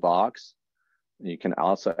Q&A box. You can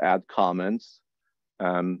also add comments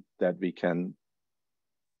that we can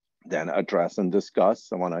then address and discuss.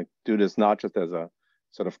 I want to do this not just as a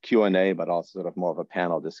sort of Q&A, but also sort of more of a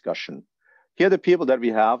panel discussion. Here are the people that we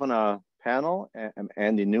have on our panel.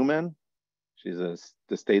 Andy Newman, she's the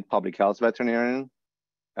state public health veterinarian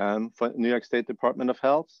for New York State Department of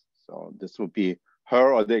Health. So this would be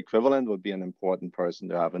her, or the equivalent would be an important person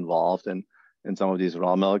to have involved in some of these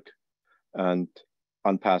raw milk and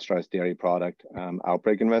unpasteurized dairy product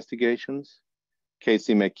outbreak investigations.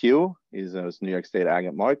 Casey McHugh, he's New York State Ag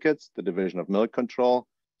and Markets, the Division of Milk Control.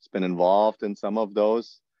 He's been involved in some of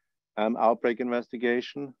those outbreak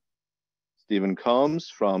investigation. Stephen Combs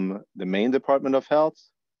from the Maine Department of Health,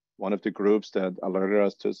 one of the groups that alerted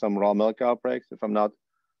us to some raw milk outbreaks, if I'm not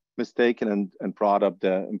mistaken, and brought up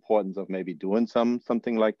the importance of maybe doing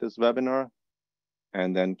something like this webinar.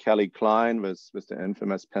 And then Kelly Klein was the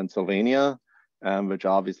infamous Pennsylvania, which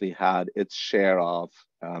obviously had its share of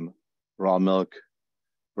raw milk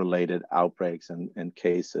related outbreaks and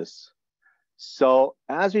cases. So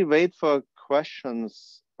as we wait for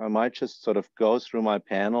questions, I might just sort of go through my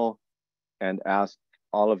panel and ask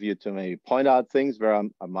all of you to maybe point out things where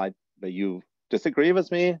where you disagree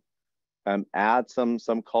with me, add some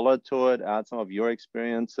color to it, add some of your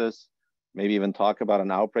experiences, maybe even talk about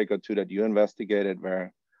an outbreak or two that you investigated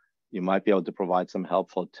where you might be able to provide some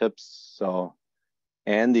helpful tips. So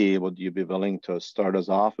Andy, would you be willing to start us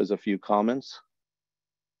off with a few comments?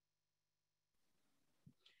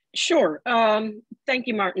 Sure. Thank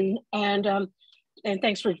you, Martin. And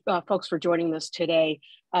thanks for folks for joining us today.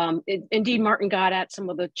 Indeed, Martin got at some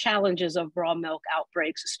of the challenges of raw milk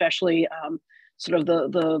outbreaks, especially sort of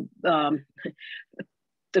the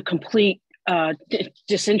complete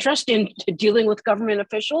disinterest in dealing with government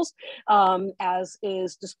officials, as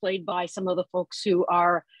is displayed by some of the folks who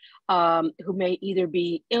are who may either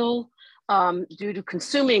be ill due to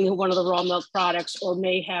consuming one of the raw milk products, or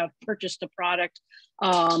may have purchased a product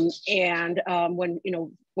when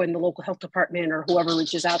the local health department or whoever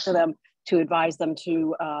reaches out to them to advise them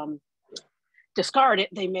to discard it,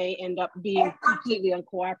 they may end up being completely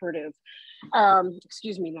uncooperative.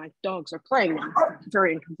 Excuse me, my dogs are playing now.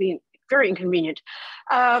 Very inconvenient. Very inconvenient.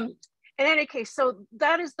 In any case, so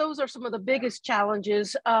those are some of the biggest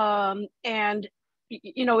challenges, and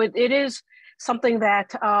it is something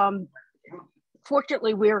that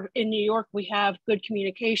fortunately we're in New York. We have good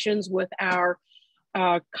communications with our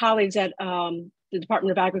colleagues at the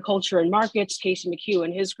Department of Agriculture and Markets, Casey McHugh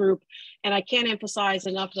and his group. And I can't emphasize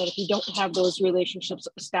enough that if you don't have those relationships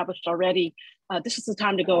established already, this is the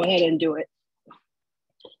time to go ahead and do it.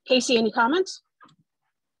 Casey, any comments?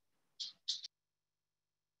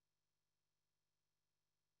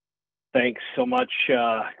 Thanks so much.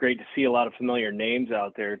 Great to see a lot of familiar names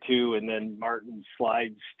out there too. And then Martin's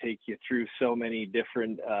slides take you through so many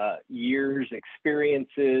different years,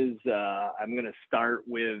 experiences. I'm going to start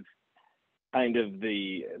with kind of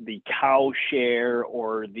the cow share,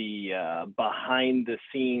 or the behind the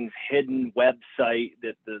scenes hidden website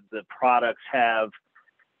that the products have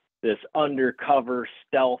this undercover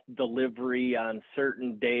stealth delivery on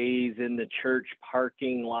certain days in the church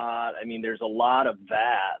parking lot. I mean, there's a lot of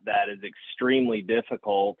that is extremely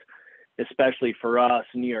difficult, especially for us,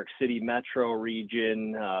 New York City metro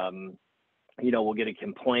region. We'll get a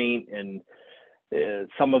complaint, and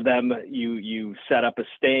some of them you set up a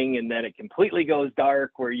sting and then it completely goes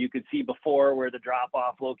dark, where you could see before where the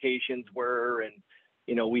drop-off locations were. And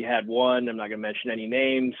we had one, I'm not going to mention any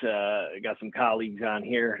names, I got some colleagues on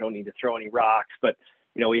here, I don't need to throw any rocks, but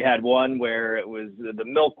we had one where it was, the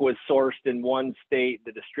milk was sourced in one state,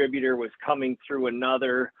 the distributor was coming through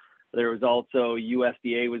another. There was also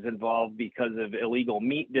USDA was involved because of illegal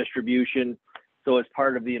meat distribution. So as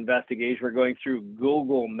part of the investigation, we're going through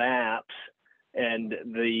Google Maps, and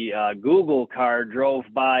the Google car drove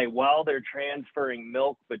by while they're transferring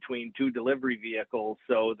milk between two delivery vehicles.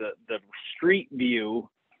 So the street view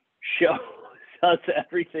shows us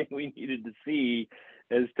everything we needed to see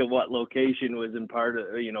as to what location was in part of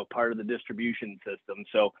the distribution system.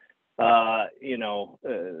 So, a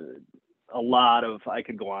lot of, I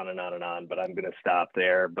could go on and on and on, but I'm going to stop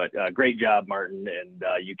there. But great job, Martin. And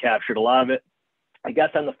you captured a lot of it. I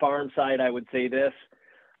guess on the farm side, I would say this.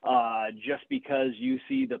 Just because you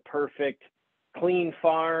see the perfect clean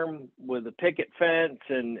farm with a picket fence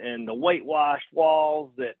and the whitewashed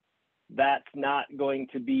walls, that's not going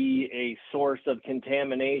to be a source of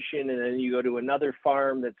contamination. And then you go to another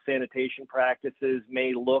farm that sanitation practices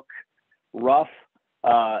may look rough.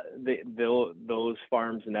 Those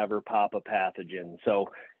farms never pop a pathogen. So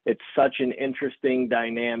it's such an interesting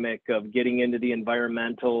dynamic of getting into the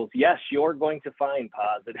environmentals. Yes, you're going to find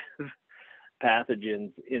positive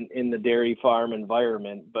pathogens in the dairy farm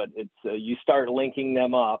environment, but it's you start linking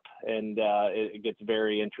them up, and it gets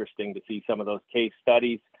very interesting to see some of those case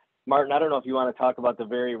studies. Martin, I don't know if you want to talk about the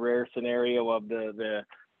very rare scenario of the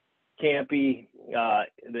Campy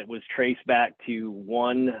that was traced back to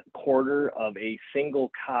 1/4 of a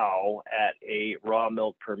single cow at a raw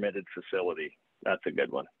milk permitted facility. That's a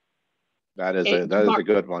good one. That is a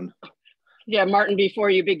good one. Yeah, Martin, before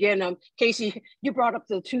you begin, Casey, you brought up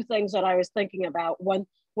the two things that I was thinking about. One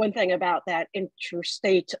thing about that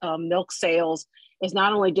interstate milk sales is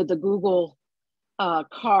not only did the Google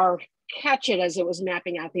car catch it as it was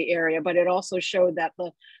mapping out the area, but it also showed that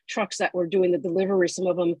the trucks that were doing the delivery, some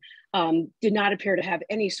of them did not appear to have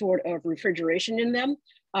any sort of refrigeration in them,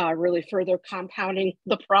 really further compounding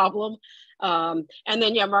the problem. And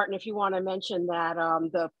then, yeah, Martin, if you want to mention that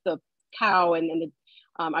the cow and the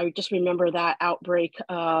I just remember that outbreak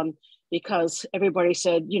because everybody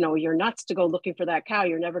said, you're nuts to go looking for that cow.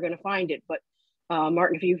 You're never going to find it. But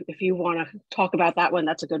Martin, if you want to talk about that one,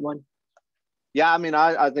 that's a good one. Yeah, I mean,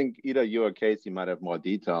 I think either you or Casey might have more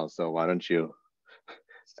details. So why don't you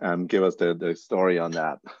give us the story on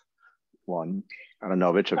that one? I don't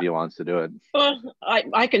know which of you wants to do it. Well,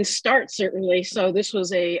 I can start, certainly. So this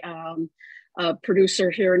was a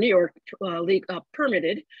producer here in New York,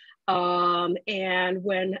 permitted. And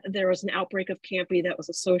when there was an outbreak of Campy that was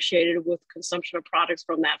associated with consumption of products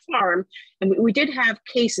from that farm, and we did have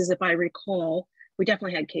cases, if I recall, we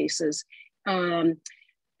definitely had cases.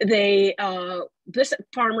 This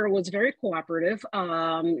farmer was very cooperative,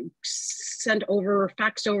 faxed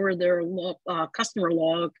over their customer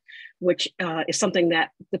log, which is something that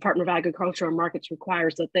Department of Agriculture and Markets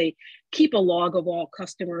requires, that they keep a log of all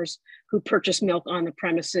customers who purchase milk on the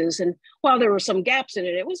premises. And while there were some gaps in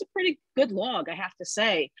it, it was a pretty good log, I have to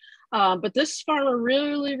say. But this farmer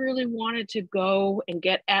really, really wanted to go and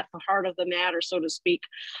get at the heart of the matter, so to speak,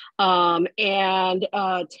 and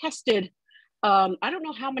tested. I don't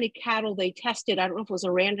know how many cattle they tested. I don't know if it was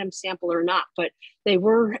a random sample or not, but they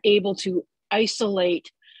were able to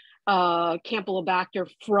isolate Campylobacter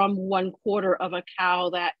from 1/4 of a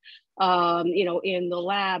cow that, in the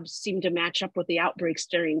labs seemed to match up with the outbreak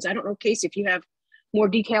strains. I don't know, Casey, if you have more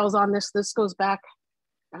details on this. This goes back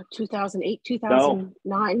 2008,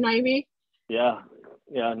 2009, maybe? Yeah.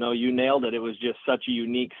 Yeah, no, you nailed it. It was just such a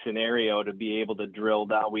unique scenario to be able to drill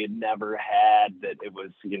down. We had never had that. It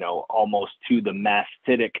was, almost to the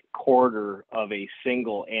mastitic quarter of a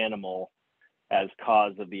single animal as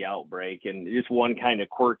cause of the outbreak. And just one kind of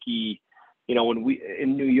quirky, when we,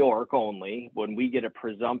 in New York only, when we get a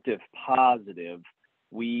presumptive positive,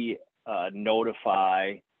 we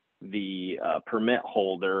notify the permit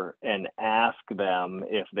holder and ask them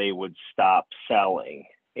if they would stop selling.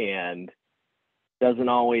 And doesn't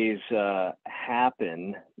always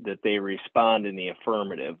happen that they respond in the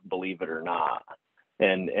affirmative, believe it or not.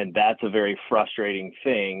 And that's a very frustrating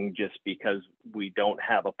thing, just because we don't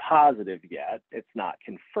have a positive yet. It's not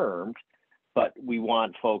confirmed, but we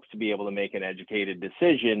want folks to be able to make an educated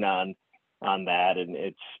decision on that. And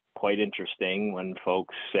it's quite interesting when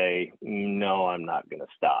folks say, no, I'm not going to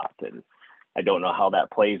stop. And I don't know how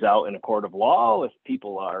that plays out in a court of law if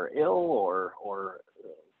people are ill or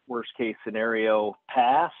worst case scenario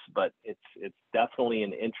pass, but it's definitely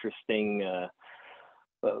an interesting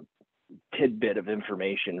tidbit of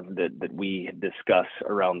information that we discuss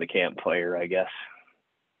around the campfire, I guess.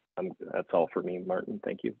 That's all for me, Martin.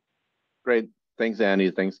 Thank you. Great. Thanks,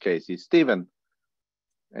 Andy. Thanks, Casey. Stephen,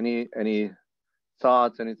 any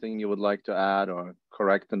thoughts, anything you would like to add or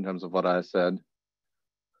correct in terms of what I said?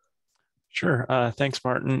 Sure. Thanks,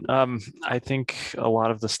 Martin. I think a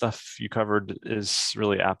lot of the stuff you covered is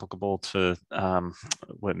really applicable to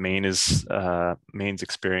what Maine's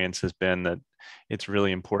experience has been, that it's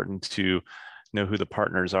really important to know who the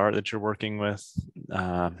partners are that you're working with,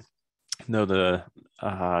 know the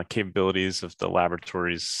capabilities of the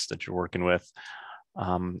laboratories that you're working with,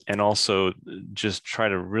 and also just try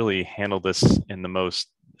to really handle this in the most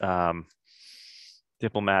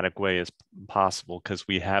diplomatic way as possible, because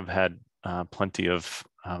we have had plenty of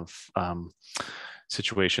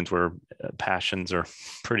situations where passions are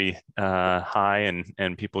pretty high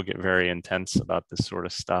and people get very intense about this sort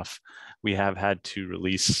of stuff. We have had to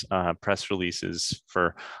release press releases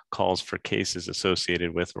for calls for cases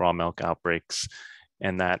associated with raw milk outbreaks,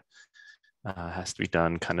 and that has to be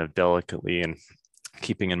done kind of delicately and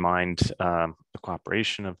keeping in mind the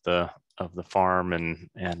cooperation of the farm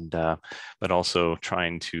and but also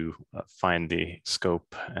trying to find the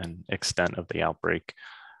scope and extent of the outbreak.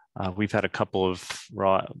 We've had a couple of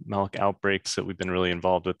raw milk outbreaks that we've been really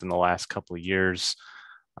involved with in the last couple of years.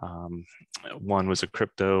 One was a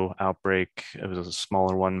crypto outbreak. It was a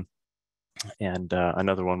smaller one. And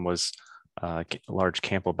another one was a large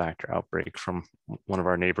Campylobacter outbreak from one of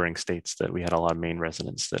our neighboring states that we had a lot of Maine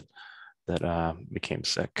residents that became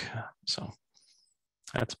sick. So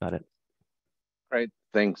that's about it. Great,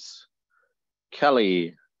 thanks.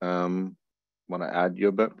 Kelly, want to add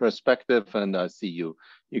your perspective? And I see you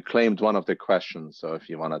claimed one of the questions. So if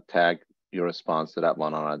you want to tag your response to that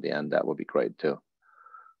one on at the end, that would be great too.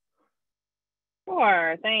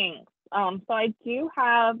 Sure, thanks. So I do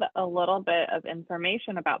have a little bit of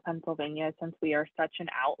information about Pennsylvania, since we are such an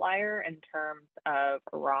outlier in terms of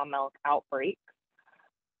raw milk outbreaks.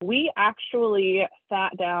 We actually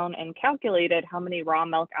sat down and calculated how many raw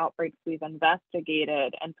milk outbreaks we've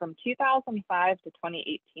investigated. And from 2005 to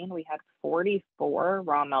 2018, we had 44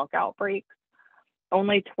 raw milk outbreaks.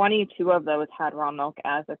 Only 22 of those had raw milk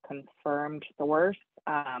as a confirmed source.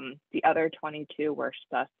 The other 22 were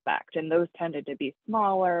suspect, and those tended to be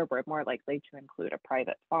smaller, were more likely to include a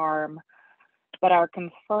private farm. But our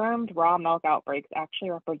confirmed raw milk outbreaks actually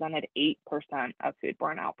represented 8% of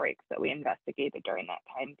foodborne outbreaks that we investigated during that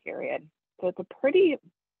time period. So it's a pretty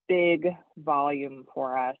big volume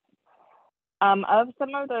for us. Of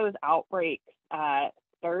some of those outbreaks,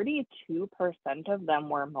 32% of them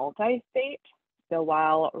were multi-state. So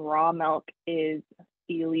while raw milk is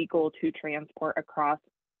illegal to transport across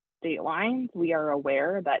state lines, we are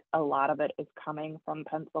aware that a lot of it is coming from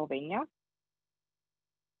Pennsylvania.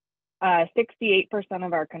 68%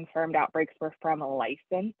 of our confirmed outbreaks were from a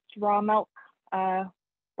licensed raw milk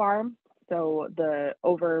farm. So the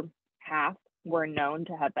over half were known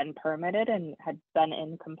to have been permitted and had been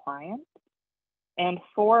in compliance. And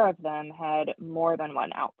 4 of them had more than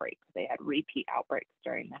one outbreak. They had repeat outbreaks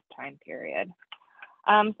during this time period.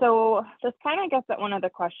 So this kind of gets at one of the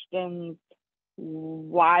questions,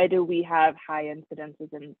 why do we have high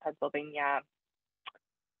incidences in Pennsylvania?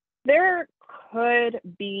 There could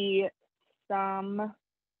be some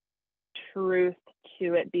truth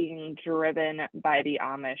to it being driven by the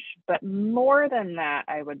Amish, but more than that,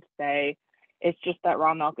 I would say it's just that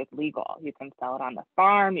raw milk is legal. You can sell it on the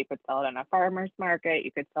farm, you could sell it in a farmer's market,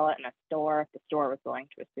 you could sell it in a store if the store was willing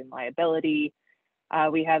to assume liability.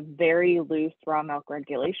 We have very loose raw milk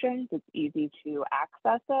regulations. It's easy to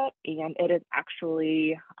access it, and it is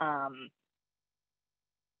actually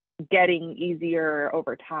getting easier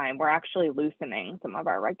over time. We're actually loosening some of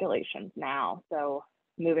our regulations now. So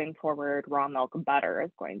moving forward, raw milk butter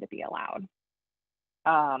is going to be allowed.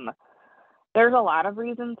 There's a lot of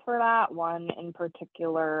reasons for that. One in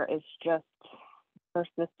particular is just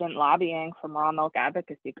persistent lobbying from raw milk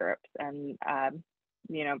advocacy groups. And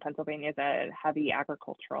you know, Pennsylvania is a heavy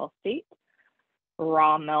agricultural state.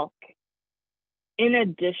 Raw milk, in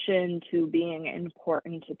addition to being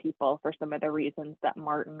important to people for some of the reasons that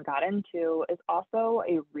Martin got into, is also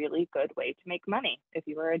a really good way to make money if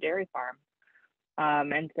you were a dairy farm.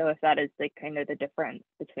 And so if that is like kind of the difference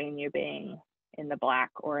between you being in the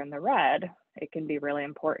black or in the red, it can be really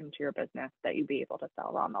important to your business that you be able to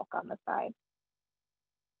sell raw milk on the side.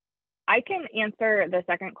 I can answer the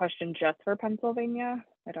second question just for Pennsylvania.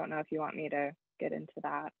 I don't know if you want me to get into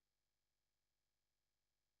that.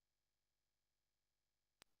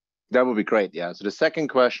 That would be great, yeah. So the second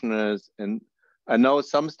question is, and I know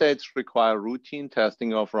some states require routine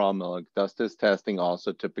testing of raw milk. Does this testing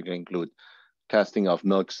also typically include testing of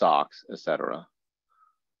milk socks, etc.?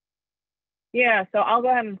 Yeah, so I'll go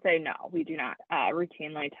ahead and say no, we do not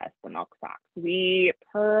routinely test the milk socks. We,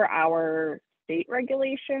 per our state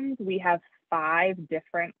regulations, we have 5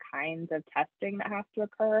 different kinds of testing that has to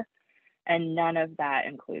occur, and none of that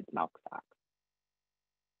includes milk socks.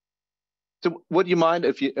 So would you mind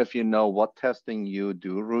if you know what testing you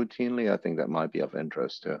do routinely? I think that might be of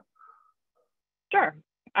interest too. Sure.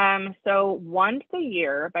 So once a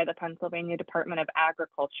year by the Pennsylvania Department of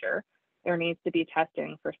Agriculture, there needs to be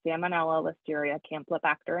testing for Salmonella, Listeria,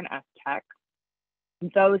 Campylobacter, and S-Tech.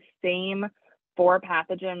 Those same 4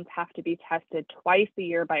 pathogens have to be tested twice a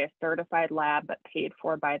year by a certified lab, but paid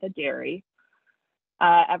for by the dairy.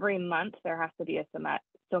 Every month, there has to be a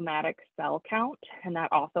somatic cell count, and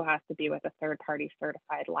that also has to be with a third-party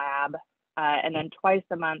certified lab. And then twice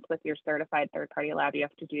a month with your certified third-party lab, you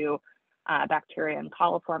have to do bacteria and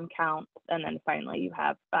coliform counts. And then finally, you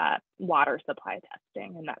have water supply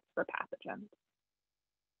testing, and that's for pathogens.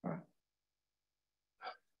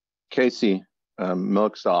 Casey,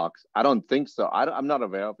 milk socks. I don't think so. I'm not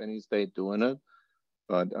aware of any state doing it.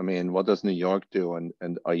 But I mean, what does New York do?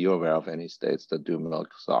 And are you aware of any states that do milk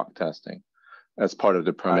sock testing as part of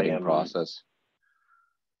the permitting process?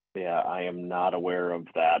 Yeah, I am not aware of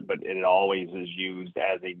that, but it always is used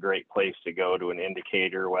as a great place to go to an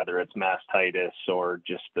indicator, whether it's mastitis or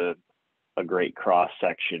just a great cross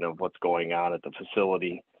section of what's going on at the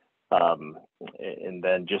facility. And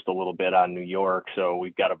then just a little bit on New York. So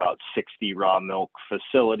we've got about 60 raw milk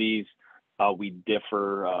facilities. We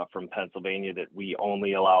differ from Pennsylvania that we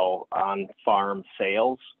only allow on-farm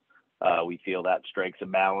sales. We feel that strikes a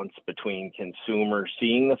balance between consumer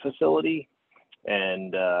seeing the facility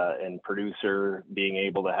and producer being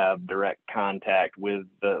able to have direct contact with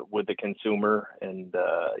the consumer and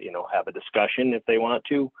you know, have a discussion if they want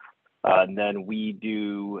to. And then we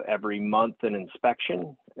do every month an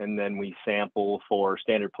inspection, and then we sample for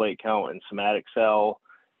standard plate count and somatic cell.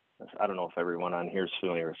 I don't know if everyone on here is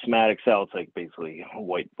familiar with somatic cell. It's like basically a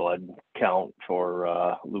white blood count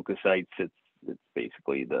for leukocytes. It's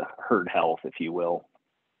basically the herd health, if you will.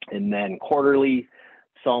 And then quarterly,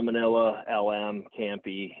 Salmonella, LM,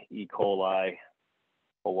 Campy, E. coli,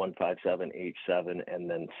 0157H7, and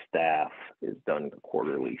then staph is done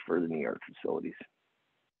quarterly for the New York facilities.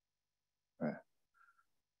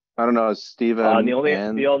 I don't know, Stephen. The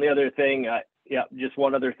only other thing, yeah, just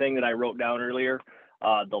one other thing that I wrote down earlier.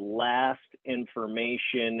 The last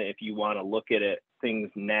information, if you want to look at it, things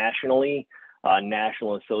nationally,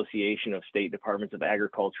 National Association of State Departments of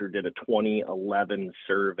Agriculture did a 2011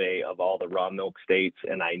 survey of all the raw milk states,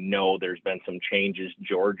 and I know there's been some changes.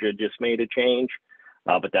 Georgia just made a change,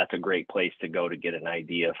 but that's a great place to go to get an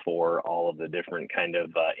idea for all of the different kind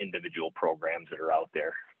of individual programs that are out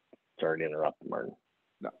there. Sorry to interrupt, Martin.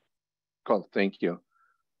 No, cool, thank you.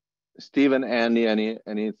 Stephen, Andy,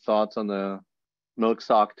 any thoughts on the milk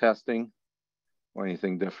sock testing or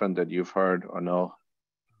anything different that you've heard or know?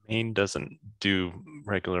 Maine doesn't do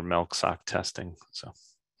regular milk sock testing, so.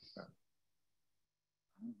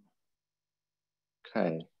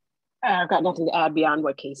 Okay. I've got nothing to add beyond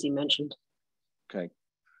what Casey mentioned. Okay.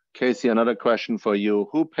 Casey, another question for you.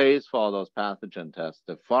 Who pays for all those pathogen tests,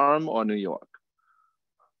 the farm or New York?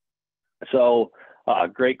 So,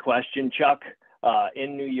 great question, Chuck.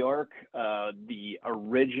 In New York, the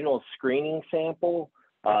original screening sample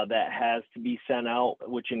that has to be sent out,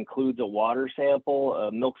 which includes a water sample,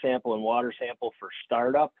 a milk sample and water sample for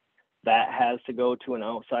startup, that has to go to an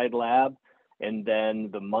outside lab. And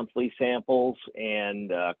then the monthly samples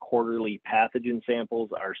and quarterly pathogen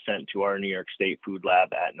samples are sent to our New York State Food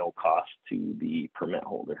Lab at no cost to the permit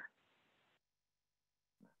holder.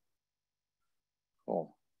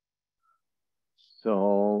 Cool.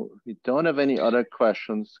 So we don't have any other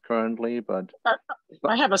questions currently, but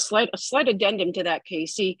I have a slight addendum to that,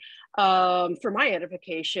 Casey. For my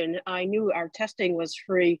edification, I knew our testing was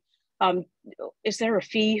free Is there a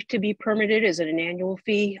fee to be permitted? Is it an annual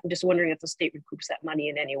fee? I'm just wondering if the state recoups that money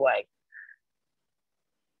in any way.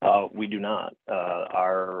 We do not.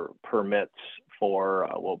 Our permits for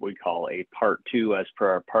what we call a Part 2, as per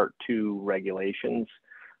our Part 2 regulations,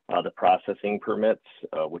 the processing permits,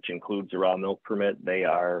 which includes the raw milk permit, they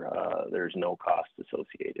are, there's no cost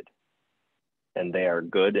associated. And they are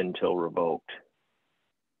good until revoked.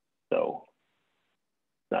 So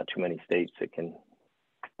not too many states that can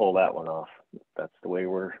pull that one off. That's the way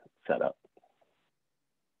we're set up.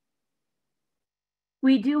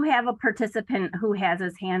 We do have a participant who has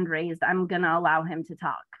his hand raised. I'm going to allow him to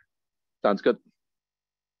talk. Sounds good.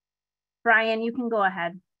 Brian, you can go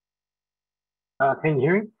ahead. Can you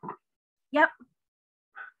hear me? Yep.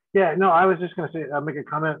 Yeah, no, I was just going to say, make a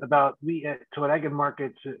comment about so at Egg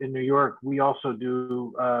Markets in New York, we also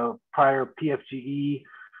do prior PFGE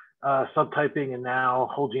subtyping and now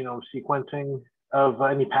whole genome sequencing of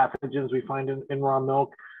any pathogens we find in raw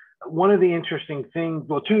milk. One of the interesting things,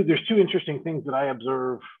 well, there's two interesting things that I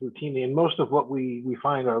observe routinely, and most of what we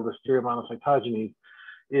find are Listeria monocytogenes,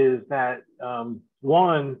 is that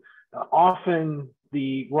one, often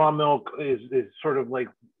the raw milk is sort of like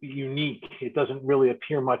unique. It doesn't really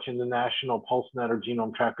appear much in the national PulseNet or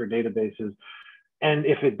genome tracker databases. And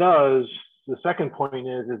if it does, the second point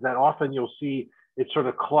is that often you'll see it sort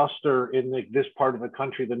of cluster in this part of the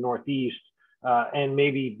country, the Northeast, and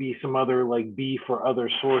maybe be some other like beef or other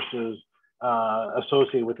sources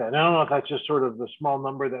associated with that. And I don't know if that's just sort of the small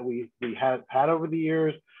number that we had over the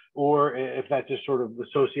years, or if that's just sort of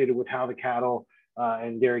associated with how the cattle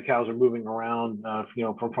and dairy cows are moving around, you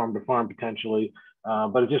know, from farm to farm potentially.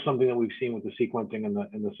 But it's just something that we've seen with the sequencing and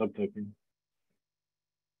the subtyping.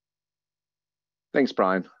 Thanks,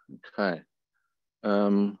 Brian. Okay.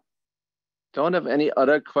 Don't have any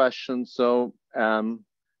other questions. So to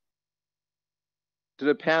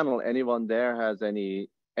the panel, anyone there has any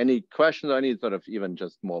questions or any sort of even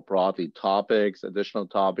just more broadly topics, additional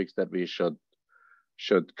topics that we should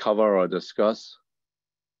cover or discuss?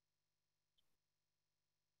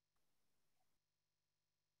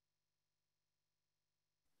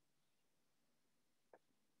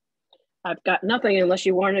 I've got nothing unless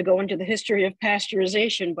you want to go into the history of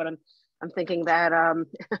pasteurization, but I'm thinking that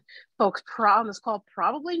folks on this call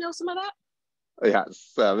probably know some of that.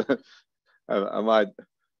 Yes, I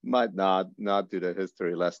might not do the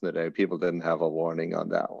history lesson today. People didn't have a warning on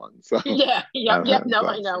that one, so yeah, no,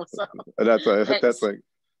 I know. So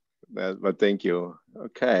but thank you.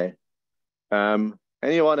 Okay,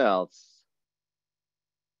 anyone else?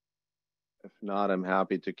 If not, I'm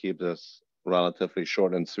happy to keep this relatively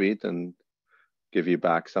short and sweet and give you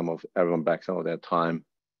everyone back some of their time.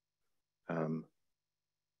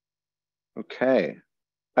 Okay.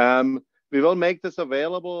 We will make this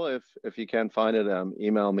available if you can't find it.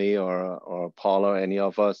 Email me or Paul or any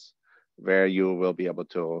of us, where you will be able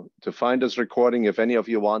to find this recording. If any of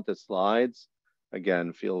you want the slides,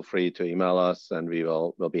 again, feel free to email us, and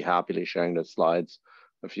we'll be happily sharing the slides.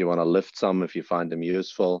 If you want to lift some, if you find them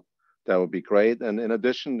useful, that would be great. And in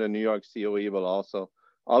addition, the New York CoE will also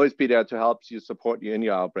always be there to help you, support you in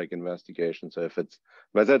your outbreak investigation. So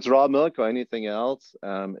whether it's raw milk or anything else,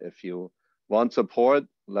 if you want support,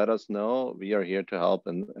 let us know. We are here to help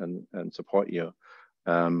and support you.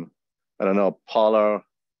 I don't know, Paula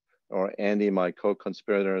or Andy, my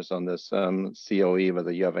co-conspirators on this CoE,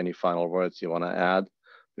 whether you have any final words you want to add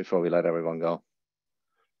before we let everyone go.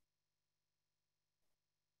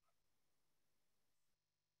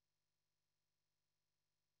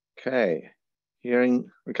 Okay,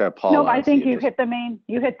 okay, Paula. No, I think you hit the main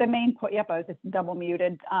point. Yep, I was just double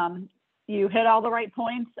muted. You hit all the right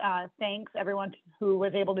points. Thanks everyone who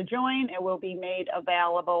was able to join. It will be made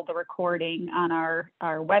available, the recording, on our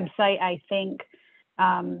website. I think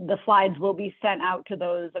the slides will be sent out to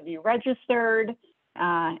those of you registered,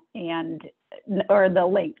 or the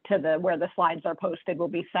link to where the slides are posted will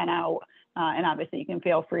be sent out. And obviously you can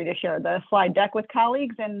feel free to share the slide deck with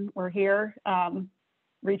colleagues, and we're here.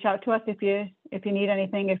 Reach out to us if you need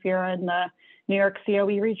anything, if you're in the New York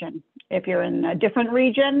CoE region. If you're in a different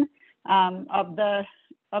region of the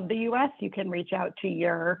US, you can reach out to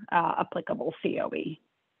your applicable CoE.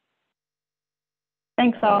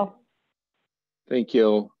 Thanks all. Thank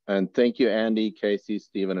you. And thank you, Andy, Casey,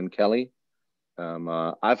 Stephen, and Kelly.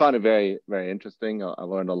 I found it very, very interesting. I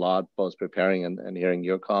learned a lot both preparing and hearing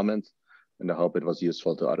your comments, and I hope it was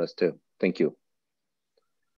useful to others too. Thank you.